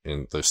and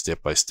those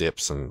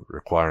step-by-steps and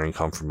requiring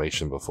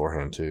confirmation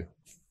beforehand too.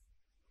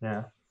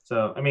 Yeah.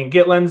 So, I mean,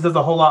 Git Lens does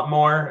a whole lot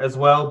more as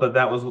well, but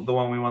that was the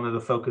one we wanted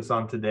to focus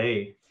on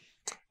today.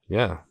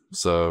 Yeah.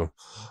 So,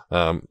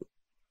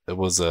 it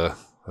was a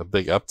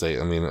big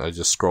update. I mean, I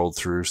just scrolled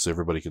through so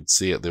everybody could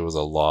see it. There was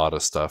a lot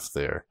of stuff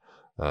there.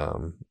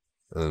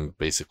 And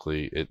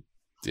basically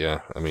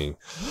I mean,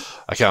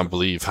 I can't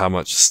believe how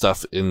much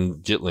stuff in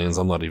Git Lens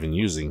I'm not even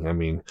using. I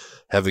mean,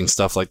 having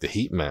stuff like the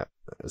heat map,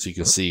 so you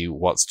can see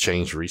what's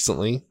changed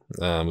recently,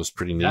 was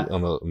pretty neat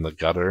on the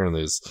gutter. And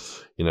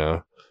there's,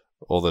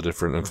 all the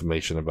different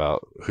information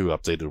about who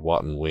updated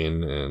what and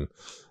when. And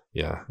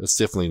yeah, it's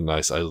definitely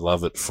nice. I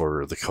love it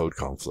for the code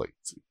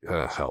conflict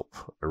help.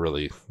 I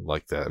really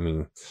like that. I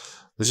mean,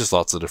 there's just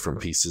lots of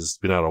different pieces.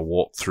 Being able to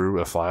walk through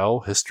a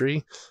file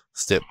history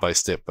step by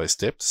step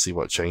to see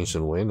what changed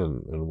and when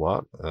and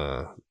what.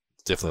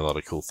 Definitely a lot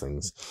of cool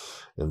things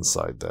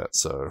inside that.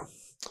 So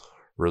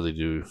really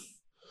do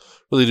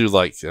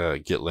like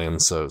Git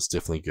Lens, so it's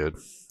definitely good.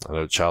 I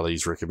know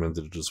Charlie's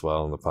recommended it as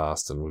well in the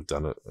past, and we've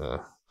done it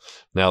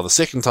now the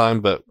second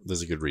time, but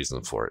there's a good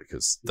reason for it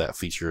because that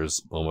feature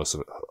is almost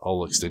a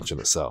whole extension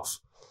itself.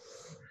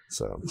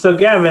 So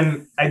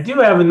Gavin, I do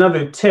have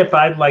another tip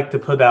I'd like to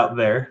put out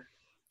there.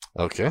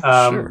 Okay,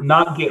 sure.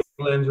 Not Git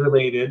Lens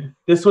related.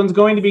 This one's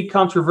going to be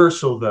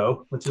controversial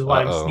though, which is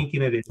why I'm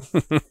sneaking it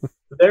in.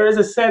 There is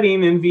a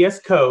setting in VS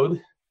Code.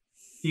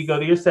 If you go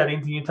to your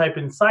settings and you type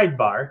in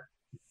sidebar,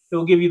 it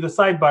will give you the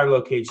sidebar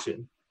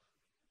location.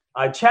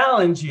 I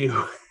challenge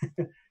you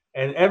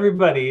and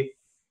everybody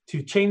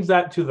to change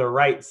that to the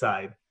right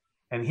side.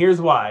 And here's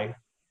why.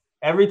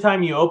 Every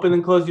time you open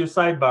and close your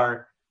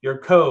sidebar, your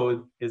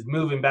code is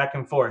moving back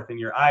and forth and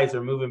your eyes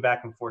are moving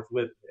back and forth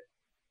with it.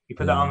 You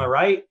put it on the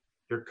right,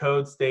 your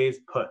code stays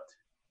put.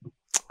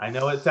 I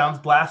know it sounds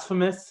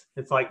blasphemous.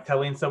 It's like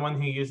telling someone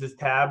who uses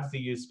tabs to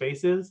use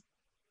spaces,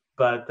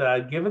 but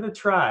give it a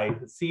try.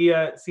 See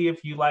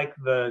if you like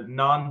the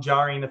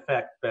non-jarring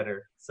effect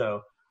better.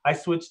 So I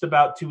switched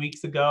about 2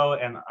 weeks ago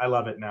and I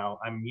love it now.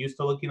 I'm used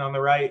to looking on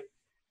the right,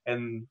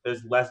 and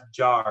there's less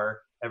jar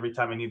every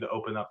time I need to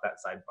open up that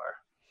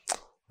sidebar.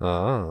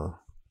 Oh.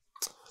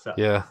 So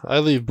Yeah, I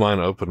leave mine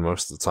open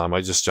most of the time.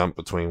 I just jump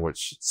between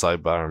which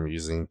sidebar I'm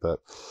using,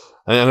 but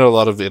I know a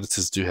lot of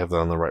editors do have that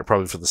on the right,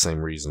 probably for the same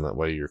reason. That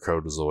way your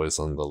code is always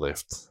on the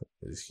left.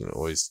 You can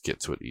always get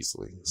to it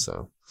easily.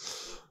 So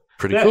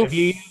pretty cool.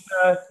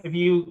 If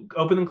you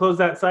open and close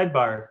that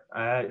sidebar,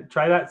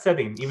 try that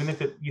setting, even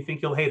if you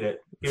think you'll hate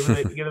it. Give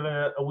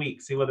it a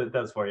week, see what it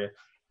does for you.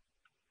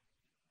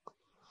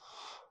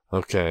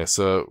 Okay,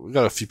 so we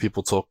got a few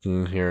people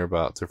talking here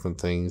about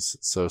different things.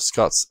 So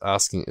Scott's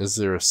asking, is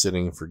there a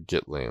setting for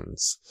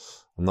Gitlens?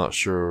 I'm not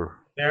sure.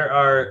 There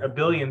are a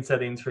billion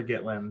settings for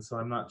Gitlens, so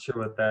I'm not sure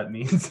what that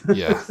means.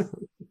 Yeah,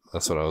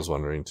 that's what I was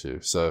wondering too.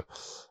 So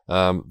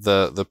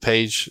the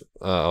page,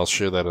 I'll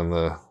share that in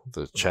the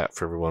chat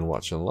for everyone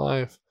watching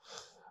live.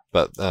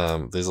 But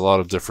there's a lot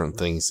of different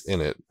things in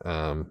it.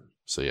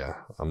 So yeah,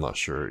 I'm not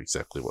sure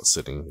exactly what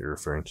setting you're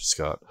referring to,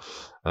 Scott.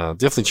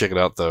 Definitely check it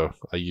out though.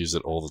 I use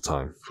it all the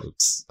time.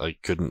 I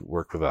couldn't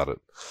work without it.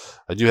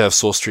 I do have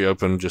Source Tree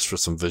open just for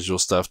some visual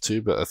stuff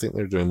too, but I think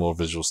they're doing more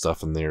visual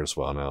stuff in there as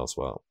well now as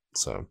well.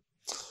 So,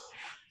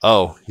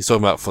 oh, he's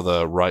talking about for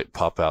the right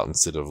pop out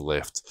instead of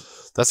left.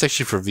 That's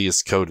actually for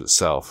VS Code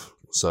itself.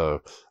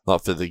 So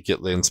not for the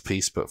Gitlens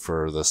piece, but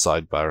for the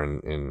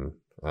sidebar in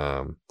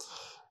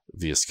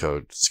VS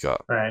Code,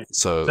 Scott. Right.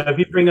 So if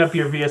you bring up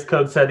your VS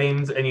Code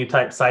settings and you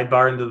type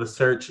sidebar into the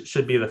search, it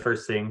should be the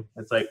first thing.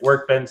 It's like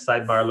workbench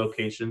sidebar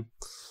location.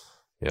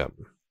 Yeah.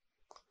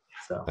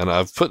 So. And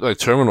I've put my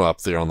terminal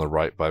up there on the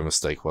right by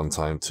mistake one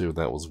time too.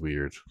 That was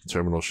weird.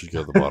 Terminal should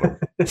go to the bottom.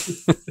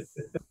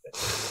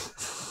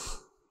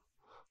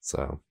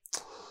 So,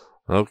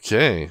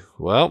 okay.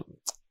 Well,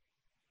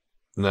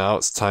 now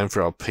it's time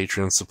for our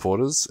Patreon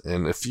supporters.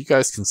 And if you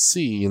guys can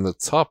see in the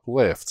top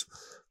left,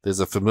 there's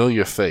a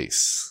familiar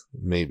face,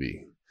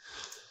 maybe.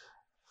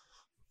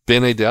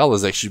 Ben Adele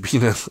has actually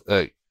been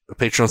a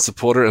Patreon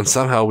supporter, and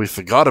somehow we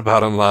forgot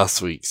about him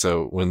last week.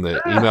 So when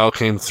the email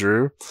came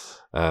through,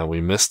 we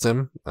missed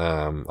him.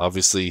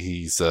 Obviously,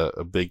 he's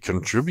a big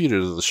contributor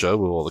to the show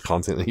with all the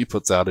content that he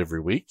puts out every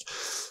week.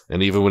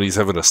 And even when he's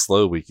having a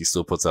slow week, he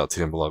still puts out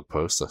 10 blog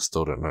posts. I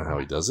still don't know how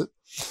he does it.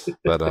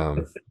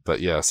 But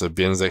yeah, so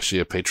Ben is actually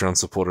a Patreon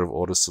supporter of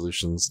Order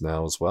Solutions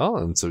now as well.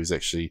 And so he's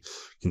actually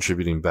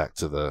contributing back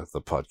to the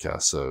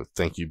podcast. So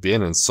thank you,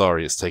 Ben. And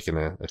sorry, it's taken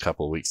a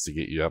couple of weeks to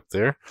get you up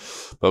there.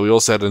 But we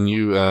also had a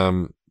new,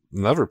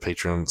 another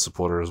Patreon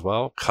supporter as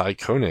well, Kai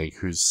Koenig,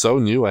 who's so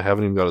new. I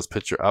haven't even got his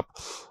picture up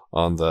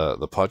on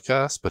the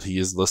podcast, but he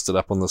is listed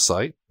up on the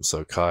site.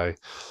 So Kai,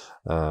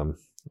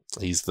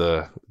 he's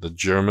the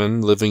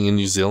German living in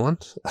New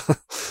Zealand.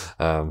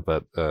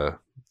 But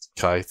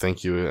Kai,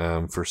 thank you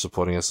for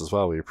supporting us as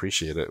well. We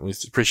appreciate it. We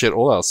appreciate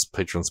all our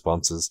Patreon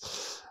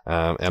sponsors.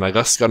 And I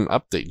just got an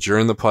update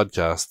during the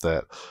podcast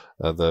that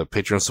the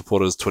Patreon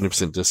supporters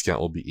 20% discount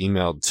will be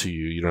emailed to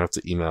you. You don't have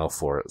to email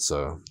for it,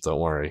 so don't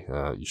worry.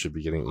 You should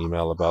be getting an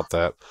email about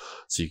that,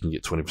 so you can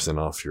get 20%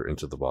 off your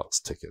Into the Box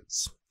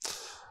tickets.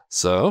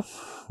 So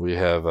we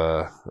have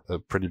a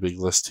pretty big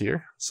list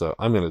here. So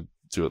I'm going to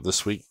do it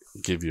this week.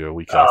 Give you a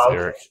week off, okay.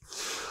 Eric.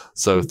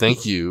 So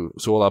thank you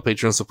to all our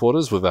Patreon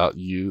supporters. Without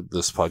you,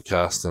 this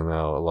podcast and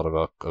a lot of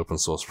our open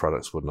source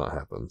products would not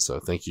happen. So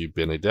thank you,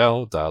 Ben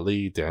Adele,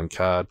 Dali, Dan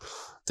Card,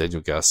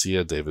 Daniel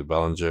Garcia, David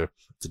Ballinger,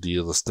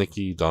 Didier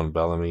Lesnicki, Don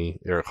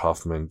Bellamy, Eric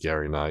Hoffman,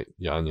 Gary Knight,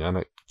 Jan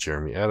Yannick,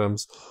 Jeremy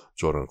Adams,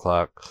 Jordan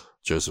Clark,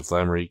 Joseph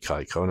Lamry,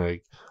 Kai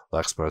Koenig,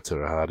 Laxmar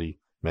Terahadi,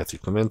 Matthew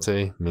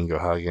Clemente, Mingo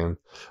Hagen,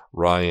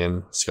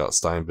 Ryan, Scott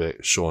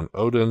Steinbeck, Sean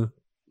Oden,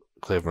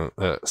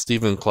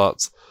 Stephen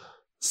Klotz,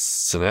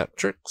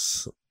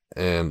 Synatrix,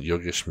 and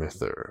Yogesh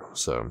Mither.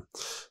 So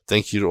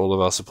thank you to all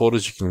of our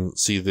supporters. You can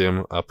see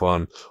them up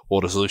on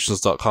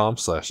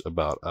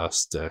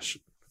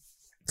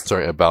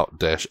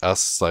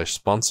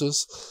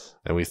about-us/sponsors.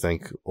 And we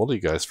thank all of you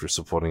guys for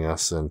supporting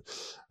us. And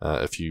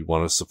if you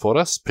want to support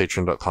us,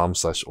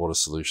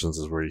 patreon.com/ordersolutions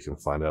is where you can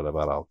find out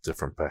about our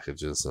different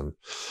packages, and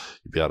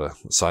you'll be able to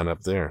sign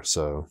up there.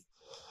 So,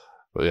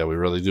 but yeah, we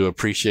really do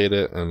appreciate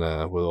it. And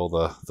with all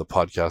the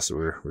podcasts that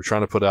we're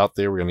trying to put out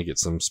there, we're going to get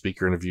some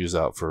speaker interviews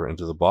out for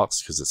Into the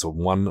Box because it's a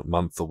 1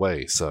 month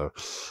away. So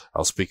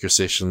our speaker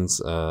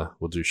sessions,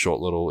 we'll do short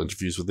little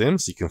interviews with them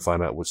so you can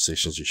find out which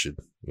sessions you should,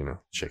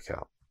 check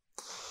out.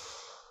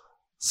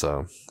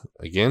 So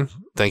again,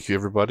 thank you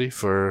everybody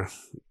for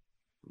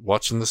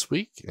watching this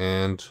week.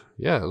 And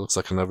yeah, it looks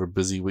like another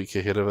busy week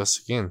ahead of us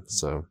again.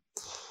 So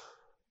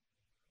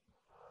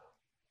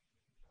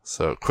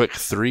quick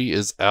 3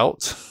 is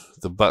out.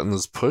 The button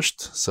is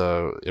pushed,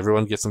 so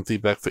everyone get some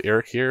feedback for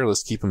Eric here.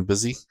 Let's keep him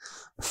busy.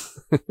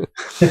 And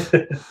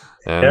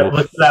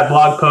look for that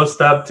blog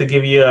post up to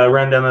give you a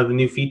rundown of the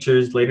new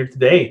features later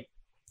today.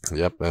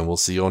 Yep, and we'll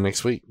see you all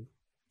next week.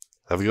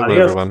 Have a good one,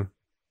 everyone.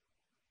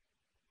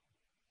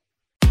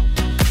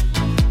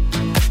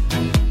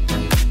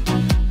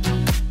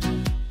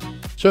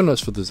 Show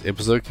notes for this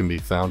episode can be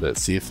found at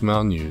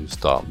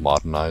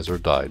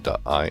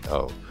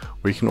cfmlnews.modernizeordie.io,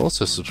 where you can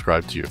also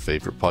subscribe to your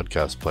favorite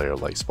podcast player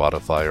like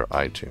Spotify or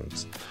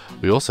iTunes.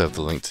 We also have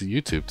the link to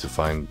YouTube to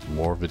find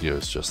more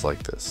videos just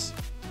like this.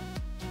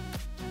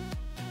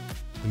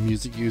 The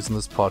music used in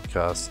this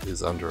podcast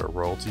is under a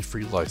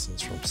royalty-free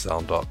license from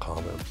Sound.com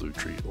and Blue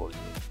Tree Audio.